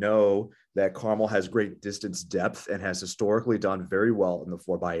 And we know that Carmel has great distance depth and has historically done very well in the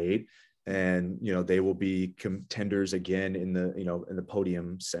 4x8. And, they will be contenders again in the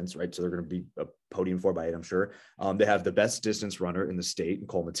podium sense, right? So they're going to be a podium 4x8, I'm sure. They have the best distance runner in the state in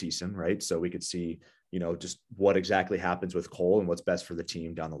Cole Matthiessen, right? So we could see, just what exactly happens with Cole and what's best for the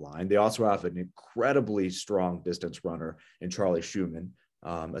team down the line. They also have an incredibly strong distance runner in Charlie Schumann,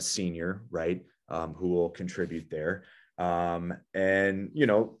 a senior, right? Who will contribute there. And,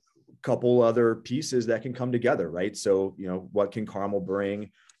 a couple other pieces that can come together, right? So, what can Carmel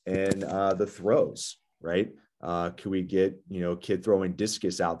bring in the throws, right? Can we get, kid throwing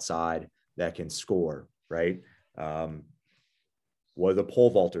discus outside that can score, right? What do the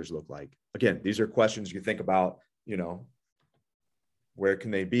pole vaulters look like? Again, these are questions you think about, where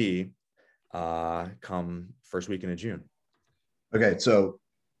can they be come first weekend of June? Okay, so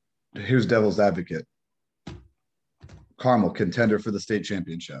here's devil's advocate. Carmel, contender for the state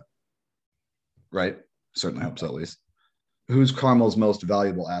championship, right? Certainly helps at least. Who's Carmel's most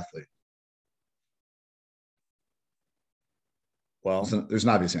valuable athlete? Well, there's an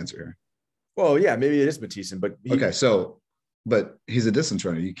obvious answer here. Well, yeah, maybe it is Matthiessen, but but he's a distance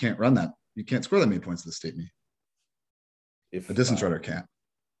runner. You can't run that. You can't score that many points to the state meet. If a distance runner can't.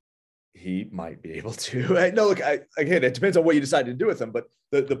 He might be able to. No, look, again, it depends on what you decide to do with him. But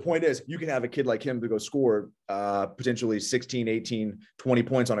the point is, you can have a kid like him to go score potentially 16, 18, 20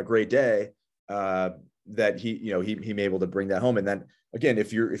 points on a great day that he may be able to bring that home. And then again,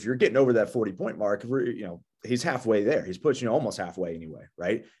 if you're getting over that 40-point mark, he's halfway there. He's pushing almost halfway anyway,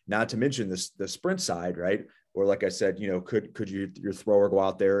 right? Not to mention the sprint side, right? Or like I said, could your thrower go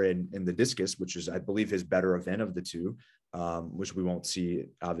out there in the discus, which is, I believe, his better event of the two, which we won't see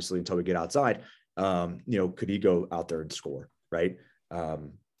obviously until we get outside. Could he go out there and score, right?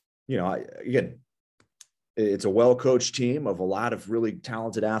 Again, it's a well-coached team of a lot of really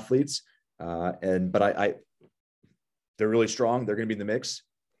talented athletes. But they're really strong. They're going to be in the mix.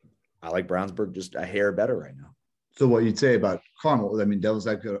 I like Brownsburg just a hair better right now. So what you'd say about Carmel, devil's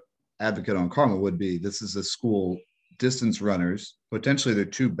advocate on Carmel would be, this is a school, distance runners, potentially the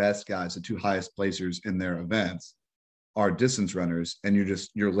two best guys, the two highest placers in their events are distance runners, and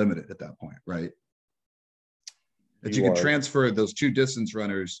you're limited at that point, right? If you could transfer those two distance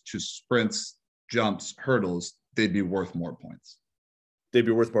runners to sprints, jumps, hurdles, they'd be worth more points. They'd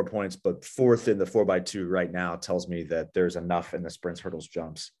be worth more points, but fourth in the 4x2 right now tells me that there's enough in the sprints, hurdles,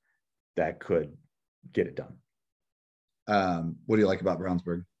 jumps that could get it done. What do you like about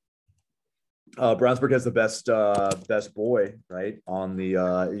Brownsburg? Brownsburg has the best boy, right, on the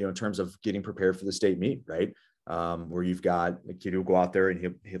in terms of getting prepared for the state meet, right? Where you've got a kid who'll go out there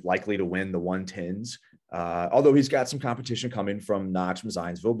and he's likely to win the 110s. Although he's got some competition coming from Knox, from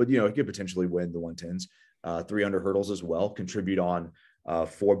Zionsville, but he could potentially win the 110s. 300 hurdles as well, contribute on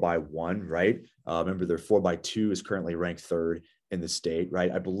 4x1, right? Remember, their 4x2 is currently ranked third in the state,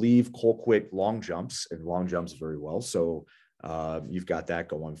 right? I believe Colquitt long jumps very well. So you've got that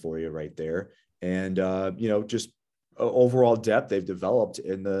going for you right there. And, just overall depth they've developed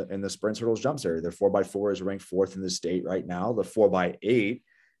in the sprints, hurdles, jumps area. Their 4x4 is ranked fourth in the state right now. The 4x8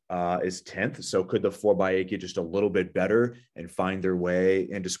 is 10th. So could the 4x8 get just a little bit better and find their way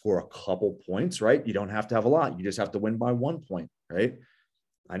and to score a couple points, right? You don't have to have a lot. You just have to win by 1 point, right?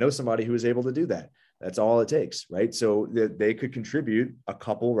 I know somebody who is able to do that. That's all it takes, right? So they could contribute a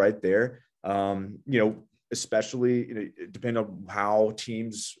couple right there. Especially depending on how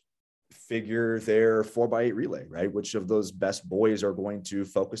teams figure their 4x8 relay, right? Which of those best boys are going to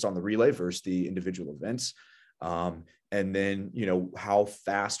focus on the relay versus the individual events? And then, how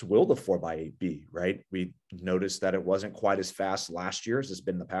fast will the 4x8 be, right? We noticed that it wasn't quite as fast last year as it's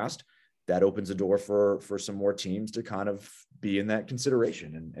been in the past. That opens the door for some more teams to kind of be in that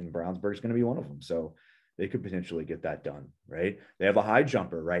consideration. And Brownsburg is going to be one of them. So they could potentially get that done, right? They have a high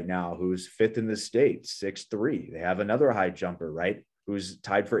jumper right now who's fifth in the state, 6'3". They have another high jumper, right, who's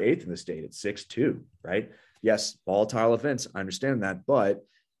tied for eighth in the state at 6'2", right? Yes, volatile events. I understand that, but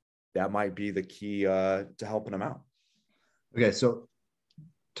that might be the key to helping them out. Okay, so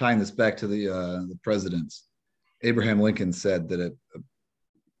tying this back to the presidents, Abraham Lincoln said that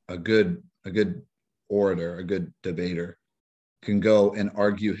a good orator, a good debater, can go and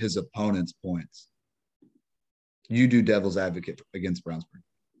argue his opponent's points. You do devil's advocate against Brownsburg.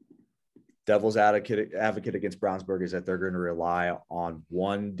 Devil's advocate against Brownsburg is that they're going to rely on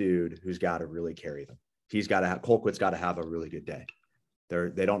one dude who's got to really carry them. Colquitt's got to have a really good day.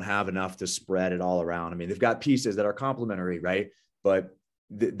 They don't have enough to spread it all around. I mean, they've got pieces that are complementary, right? But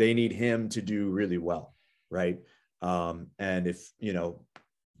they need him to do really well, right? And if,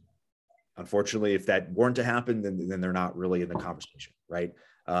 unfortunately, if that weren't to happen, then they're not really in the conversation, right?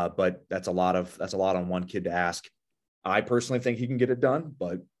 But that's a lot on one kid to ask. I personally think he can get it done,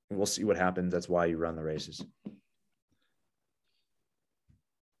 but we'll see what happens. That's why you run the races.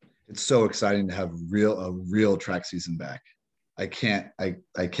 It's so exciting to have a real track season back. I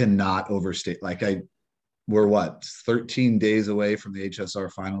cannot overstate. We're 13 days away from the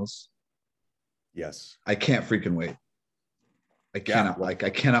HSR finals. Yes. I can't freaking wait. I cannot wait.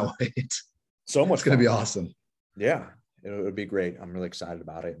 So much. It's going to be awesome. Yeah, it would be great. I'm really excited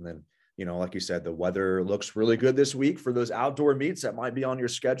about it. And then, like you said, the weather looks really good this week for those outdoor meets that might be on your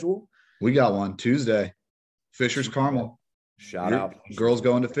schedule. We got one Tuesday, Fisher's Carmel. Shout out. Girls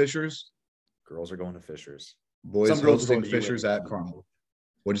going to Fisher's. Girls are going to Fisher's. Boys hosting Fisher's at Carmel.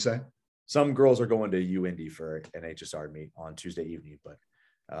 What'd you say? Some girls are going to UIndy for an HSR meet on Tuesday evening, but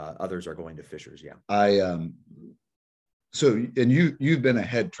others are going to Fisher's. Yeah. So, and you've been a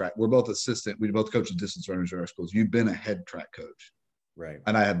head track. We're both assistant. We both coach the distance runners at our schools. You've been a head track coach. Right.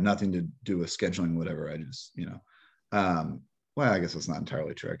 And I have nothing to do with scheduling, whatever. I just, well, I guess that's not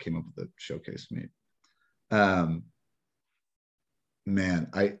entirely true. I came up with the showcase meet.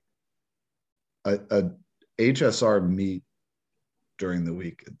 Man, a HSR meet during the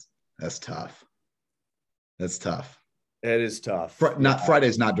week, that's tough. That's tough. It is tough.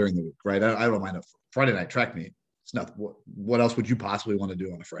 Friday's not during the week, right? I don't mind a Friday night track meet. It's not. What else would you possibly want to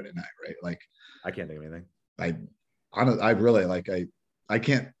do on a Friday night, right? Like, I can't think of anything. I really I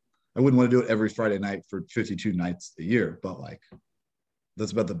can't. I wouldn't want to do it every Friday night for 52 nights a year, but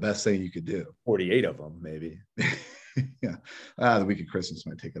that's about the best thing you could do. 48 of them, maybe. Yeah. The week of Christmas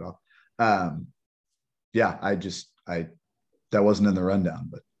might take it off. Yeah. That wasn't in the rundown,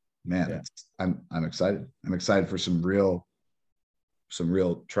 but man, yeah. I'm excited. I'm excited for some real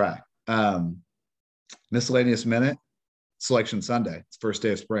track. Miscellaneous minute, selection Sunday. It's first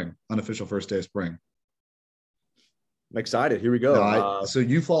day of spring, unofficial first day of spring. I'm excited. Here we go. So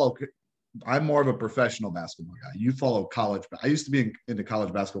you follow. I'm more of a professional basketball guy. You follow college. I used to be into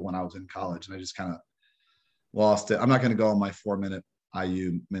college basketball when I was in college, and I just kind of lost it. I'm not going to go on my 4-minute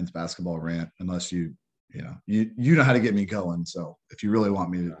IU men's basketball rant unless you know how to get me going. So if you really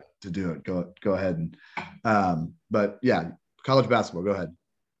want me to do it, go ahead. But yeah, college basketball. Go ahead.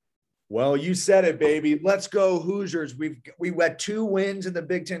 Well, you said it, baby. Let's go Hoosiers. We had 2 wins in the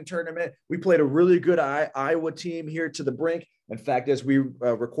Big Ten tournament. We played a really good Iowa team here to the brink. In fact, as we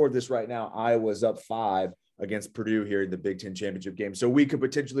record this right now, Iowa's up 5 against Purdue here in the Big Ten championship game. So we could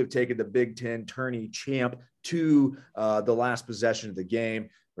potentially have taken the Big Ten tourney champ to the last possession of the game,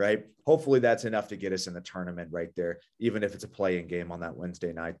 right? Hopefully that's enough to get us in the tournament right there. Even if it's a play-in game on that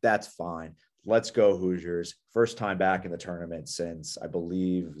Wednesday night, that's fine. Let's go Hoosiers. First time back in the tournament since, I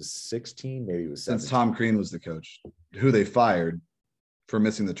believe, 16, maybe it was 17. Since Tom Crean was the coach, who they fired for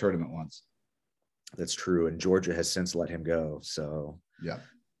missing the tournament once. That's true. And Georgia has since let him go. So Yeah.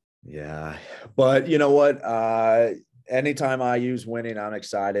 Yeah. But you know what? Anytime IU's winning, I'm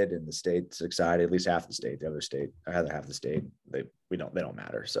excited, and the state's excited, at least half the state. The other state, or rather half the state, they don't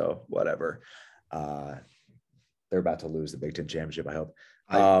matter. So whatever. They're about to lose the Big Ten championship, I hope.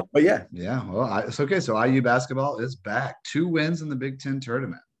 But yeah. Yeah. Well, it's okay. So IU basketball is back. 2 wins in the Big Ten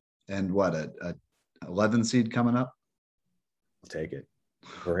tournament. And what, a 11 seed coming up? I'll take it.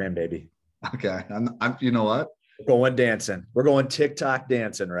 We're in, baby. Okay. I'm you know what? We're going dancing. We're going TikTok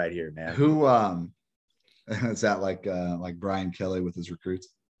dancing right here, man. Who is that, like Brian Kelly with his recruits?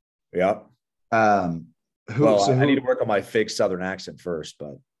 Yep. I need to work on my fake Southern accent first,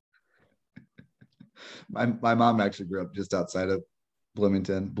 but my mom actually grew up just outside of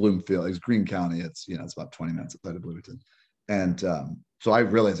Bloomfield. It's Greene County. It's about 20 minutes outside of Bloomington. And so I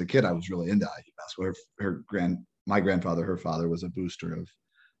really, as a kid, I was really into IU basketball. My grandfather, her father, was a booster of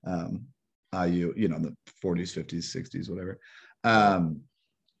IU, in the 40s, 50s, 60s, whatever.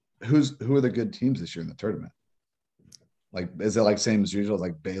 Who are the good teams this year in the tournament? Like, is it like same as usual,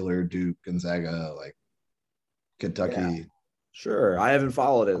 like Baylor, Duke, Gonzaga, like Kentucky? Yeah, sure. I haven't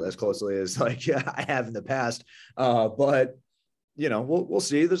followed it as closely as I have in the past. But we'll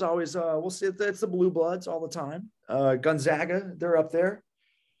see. There's always we'll see. It's the blue bloods all the time. Gonzaga, they're up there.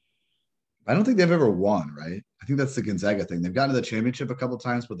 I don't think they've ever won, right? I think that's the Gonzaga thing. They've gotten to the championship a couple of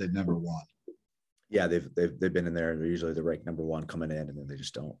times, but they've never won. Yeah, they've been in there. They're usually the ranked number 1 coming in, and then they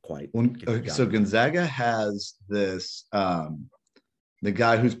just don't quite. So Gonzaga has this the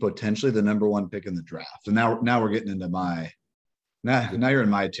guy who's potentially the number 1 pick in the draft. And now we're getting into now you're in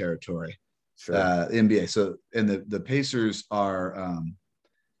my territory. Sure. NBA. So and the Pacers are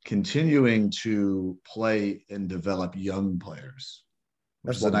continuing to play and develop young players,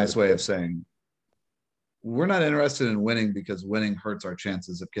 which is a nice way of saying we're not interested in winning because winning hurts our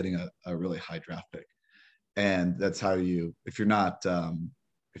chances of getting a really high draft pick. And that's how if you're not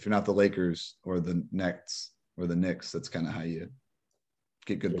the Lakers or the Nets or the Knicks, that's kind of how you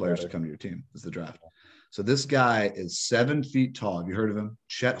get good players to come to your team, is the draft. So this guy is 7 feet tall. Have you heard of him?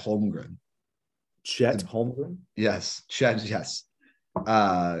 Chet Holmgren. Chet Holmgren? Yes. Chet. Yes.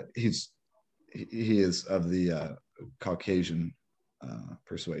 He is of the Caucasian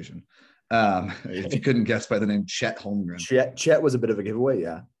persuasion. If you couldn't guess by the name Chet Holmgren. Chet was a bit of a giveaway.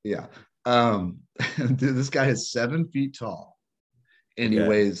 Yeah. Yeah. This guy is 7 feet tall and he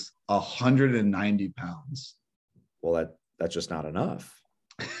weighs 190 pounds. Well, that's just not enough.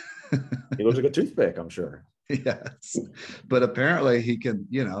 He looks like a toothpick, I'm sure. Yes. But apparently he can,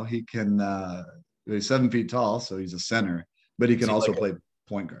 he's 7 feet tall, so he's a center, but he can also play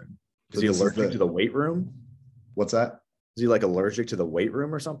point guard. Is he allergic to the weight room? What's that? Is he like allergic to the weight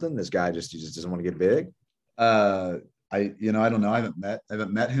room or something? This guy just doesn't want to get big. I don't know. I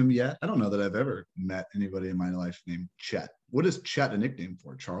haven't met him yet. I don't know that I've ever met anybody in my life named Chet. What is Chet a nickname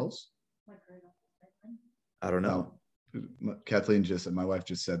for? Charles? I don't know. Kathleen my wife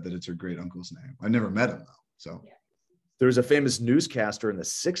just said that it's her great uncle's name. I never met him though. So there was a famous newscaster in the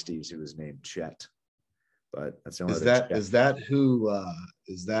 60s who was named Chet. But that's the only is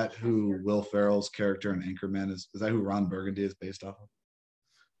that who Will Ferrell's character in Anchorman is? Is that who Ron Burgundy is based off of?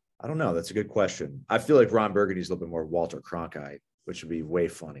 I don't know. That's a good question. I feel like Ron Burgundy is a little bit more Walter Cronkite, which would be way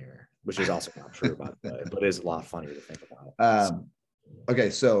funnier, which is also not true about it, but it is a lot funnier to think about. Okay,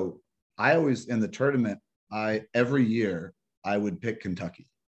 so I always in the tournament, every year I would pick Kentucky.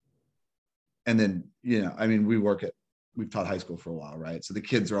 And then, we've taught high school for a while, right? So the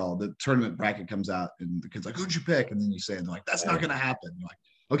kids the tournament bracket comes out and the kids are like, who'd you pick? And then you say, and they're like, that's not going to happen. You're like,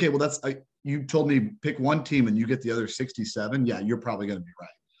 okay, well, you told me pick one team and you get the other 67. Yeah, you're probably going to be right.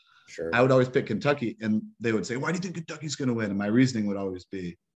 Sure. I would always pick Kentucky and they would say, why do you think Kentucky's going to win? And my reasoning would always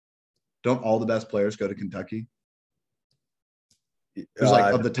be, don't all the best players go to Kentucky? There's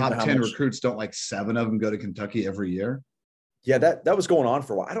of the top 10 recruits, don't 7 of them go to Kentucky every year? Yeah, that was going on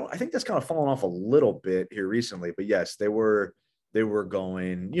for a while. I think that's kind of fallen off a little bit here recently, but yes, they were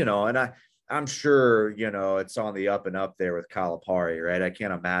going, and I'm sure, it's on the up and up there with Calipari, right? I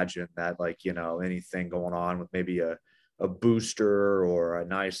can't imagine that anything going on with maybe a booster or a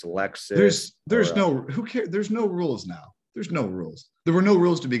nice Lexus. Who cares? There's no rules now. There's no rules. There were no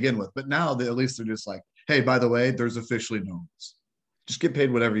rules to begin with, but now at least they're just like, hey, by the way, there's officially no rules. Just get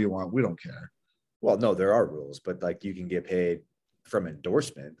paid whatever you want. We don't care. Well, no, there are rules, but you can get paid from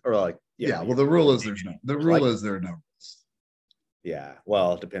endorsement or well, the rule is there are no rules. Yeah.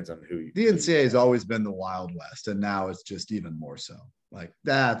 Well, it depends on who. The NCAA has always been the Wild West, and now it's just even more so. Like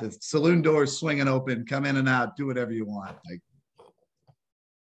that, the saloon doors swinging open, come in and out, do whatever you want.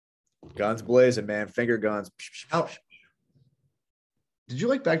 Guns blazing, man. Finger guns. Did you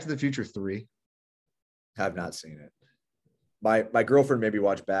like Back to the Future 3? Have not seen it. my girlfriend made me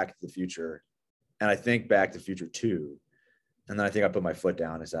watch Back to the Future, and I think Back to the Future 2, and then I think I put my foot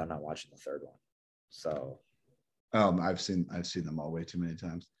down and said I'm not watching the third one. So, I've seen them all way too many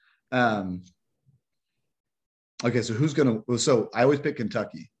times. Okay, so I always pick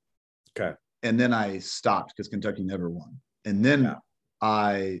Kentucky. Okay. And then I stopped because Kentucky never won. And then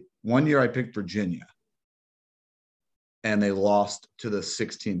one year I picked Virginia, and they lost to the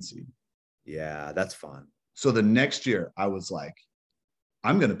 16th seed. Yeah, that's fun. So the next year I was like,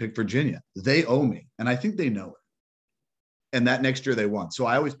 I'm going to pick Virginia. They owe me. And I think they know it. And that next year they won. So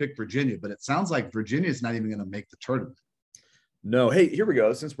I always pick Virginia, but it sounds like Virginia is not even going to make the tournament. No. Hey, here we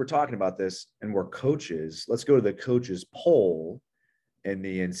go. Since we're talking about this and we're coaches, let's go to the coaches poll in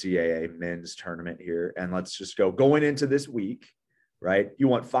the NCAA men's tournament here. And let's just go going into this week, right? You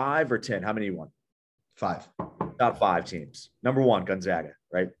want 5 or 10? How many do you want? 5. Top 5 teams. Number 1, Gonzaga,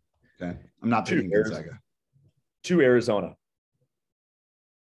 right? Okay. I'm not picking Gonzaga. 2, Arizona.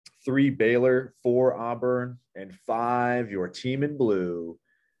 3, Baylor. 4, Auburn. And 5, your team in blue,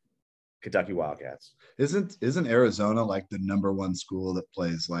 Kentucky Wildcats. Isn't Arizona like the number 1 school that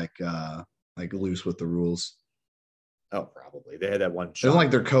plays like loose with the rules? Oh, probably. They had that one shot. Isn't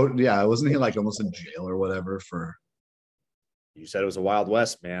like their coach? Yeah, wasn't he like almost in jail or whatever for? You said it was a Wild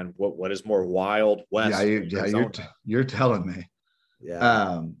West, man. What is more Wild West? You're telling me.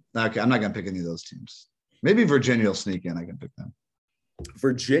 Yeah. Okay, I'm not gonna pick any of those teams. Maybe Virginia will sneak in. I can pick them.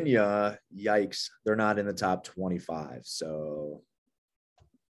 Virginia, yikes, they're not in the top 25. So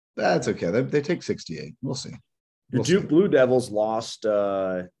that's okay. They take 68. We'll see. The Duke Blue Devils lost.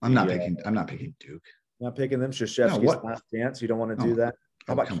 I'm not picking Duke. Not picking them. Krzyzewski's last dance. You don't want to do that.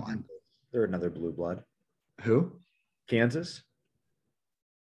 How about come on? They're another blue blood. Who? Kansas.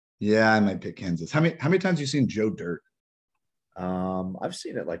 Yeah, I might pick Kansas. How many times have you seen Joe Dirt? I've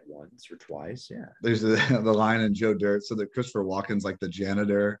seen it like once or twice. Yeah. There's the line in Joe Dirt. So that Christopher Walken's like the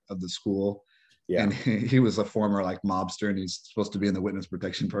janitor of the school. Yeah. And he was a former like mobster, and he's supposed to be in the witness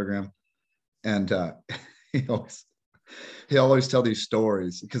protection program. And he always tell these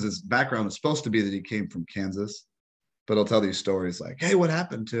stories because his background is supposed to be that he came from Kansas, but he'll tell these stories like, hey, what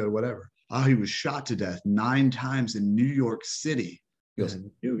happened to whatever? Oh, he was shot to death 9 times in New York City. He goes,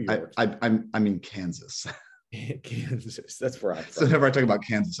 New York. I mean Kansas. Kansas. That's where I'm from. So whenever I talk about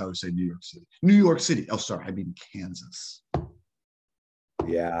Kansas, I always say New York City. New York City. Oh, sorry. I mean Kansas.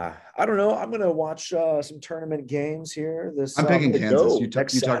 Yeah. I don't know. I'm going to watch some tournament games here. I'm picking Kansas. You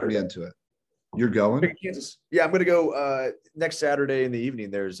talked me into it. You're going? Kansas? Yeah, I'm going to go next Saturday in the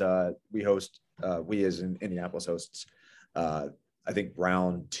evening. There's we as in Indianapolis hosts I think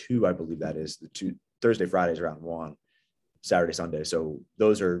round 2, I believe that is the 2 Thursday, Friday is round 1, Saturday, Sunday. So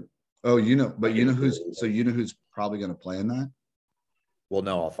those are who's probably going to play in that? Well,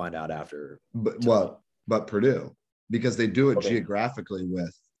 no, I'll find out after. But Purdue, because they do it geographically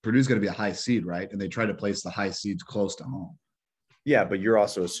with Purdue's going to be a high seed, right? And they try to place the high seeds close to home. Yeah, but you're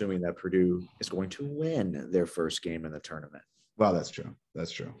also assuming that Purdue is going to win their first game in the tournament. Well, that's true.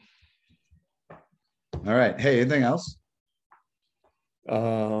 That's true. All right. Hey, anything else?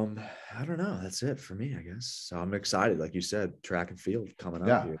 I don't know. That's it for me, I guess. So I'm excited. Like you said, track and field coming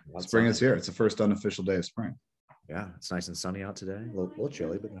up here. Spring is here. It's the first unofficial day of spring. Yeah, it's nice and sunny out today. A little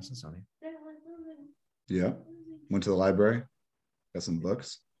chilly, but nice and sunny. Yeah. Went to the library. Got some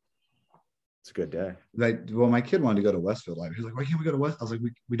books. It's a good day. My kid wanted to go to Westfield Library. He was like, why can't we go to West? I was like,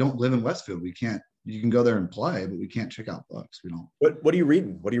 we don't live in Westfield. We can't. You can go there and play, but we can't check out books. We don't. What are you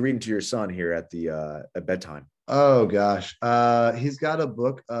reading? What are you reading to your son here at bedtime? Oh gosh. He's got a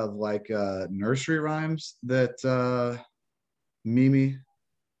book of like nursery rhymes that Mimi,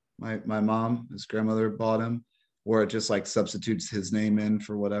 my mom, his grandmother bought him, where it just like substitutes his name in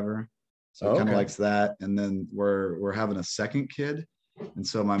for whatever. So he kind of likes that. And then we're having a second kid. And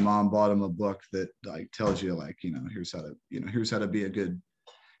so my mom bought him a book that like tells you like, here's how to be a good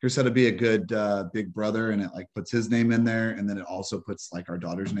big brother. And it like puts his name in there. And then it also puts like our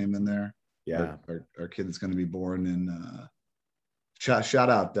daughter's name in there. Yeah. Our kid that's going to be born in shout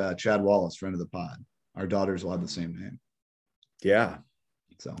out Chad Wallace, friend of the pod. Our daughters will have the same name. Yeah.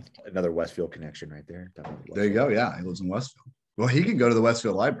 So another Westfield connection right there. There you go. Yeah. He lives in Westfield. Well, he can go to the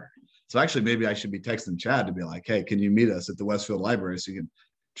Westfield Library. So actually, maybe I should be texting Chad to be like, hey, can you meet us at the Westfield Library so you can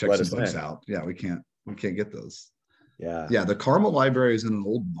check some books out? Yeah, we can't get those. Yeah. Yeah. The Carmel Library is in an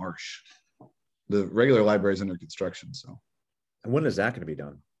old marsh. The regular library is under construction. So. And when is that going to be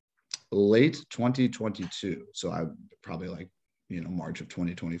done? Late 2022. So I probably like, March of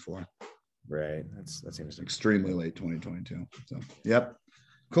 2024. Right. That seems extremely late 2022. So, yep.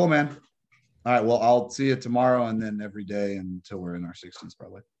 Cool, man. All right. Well, I'll see you tomorrow and then every day until we're in our 60s,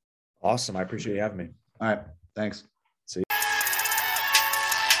 probably. Awesome. I appreciate you having me. All right. Thanks.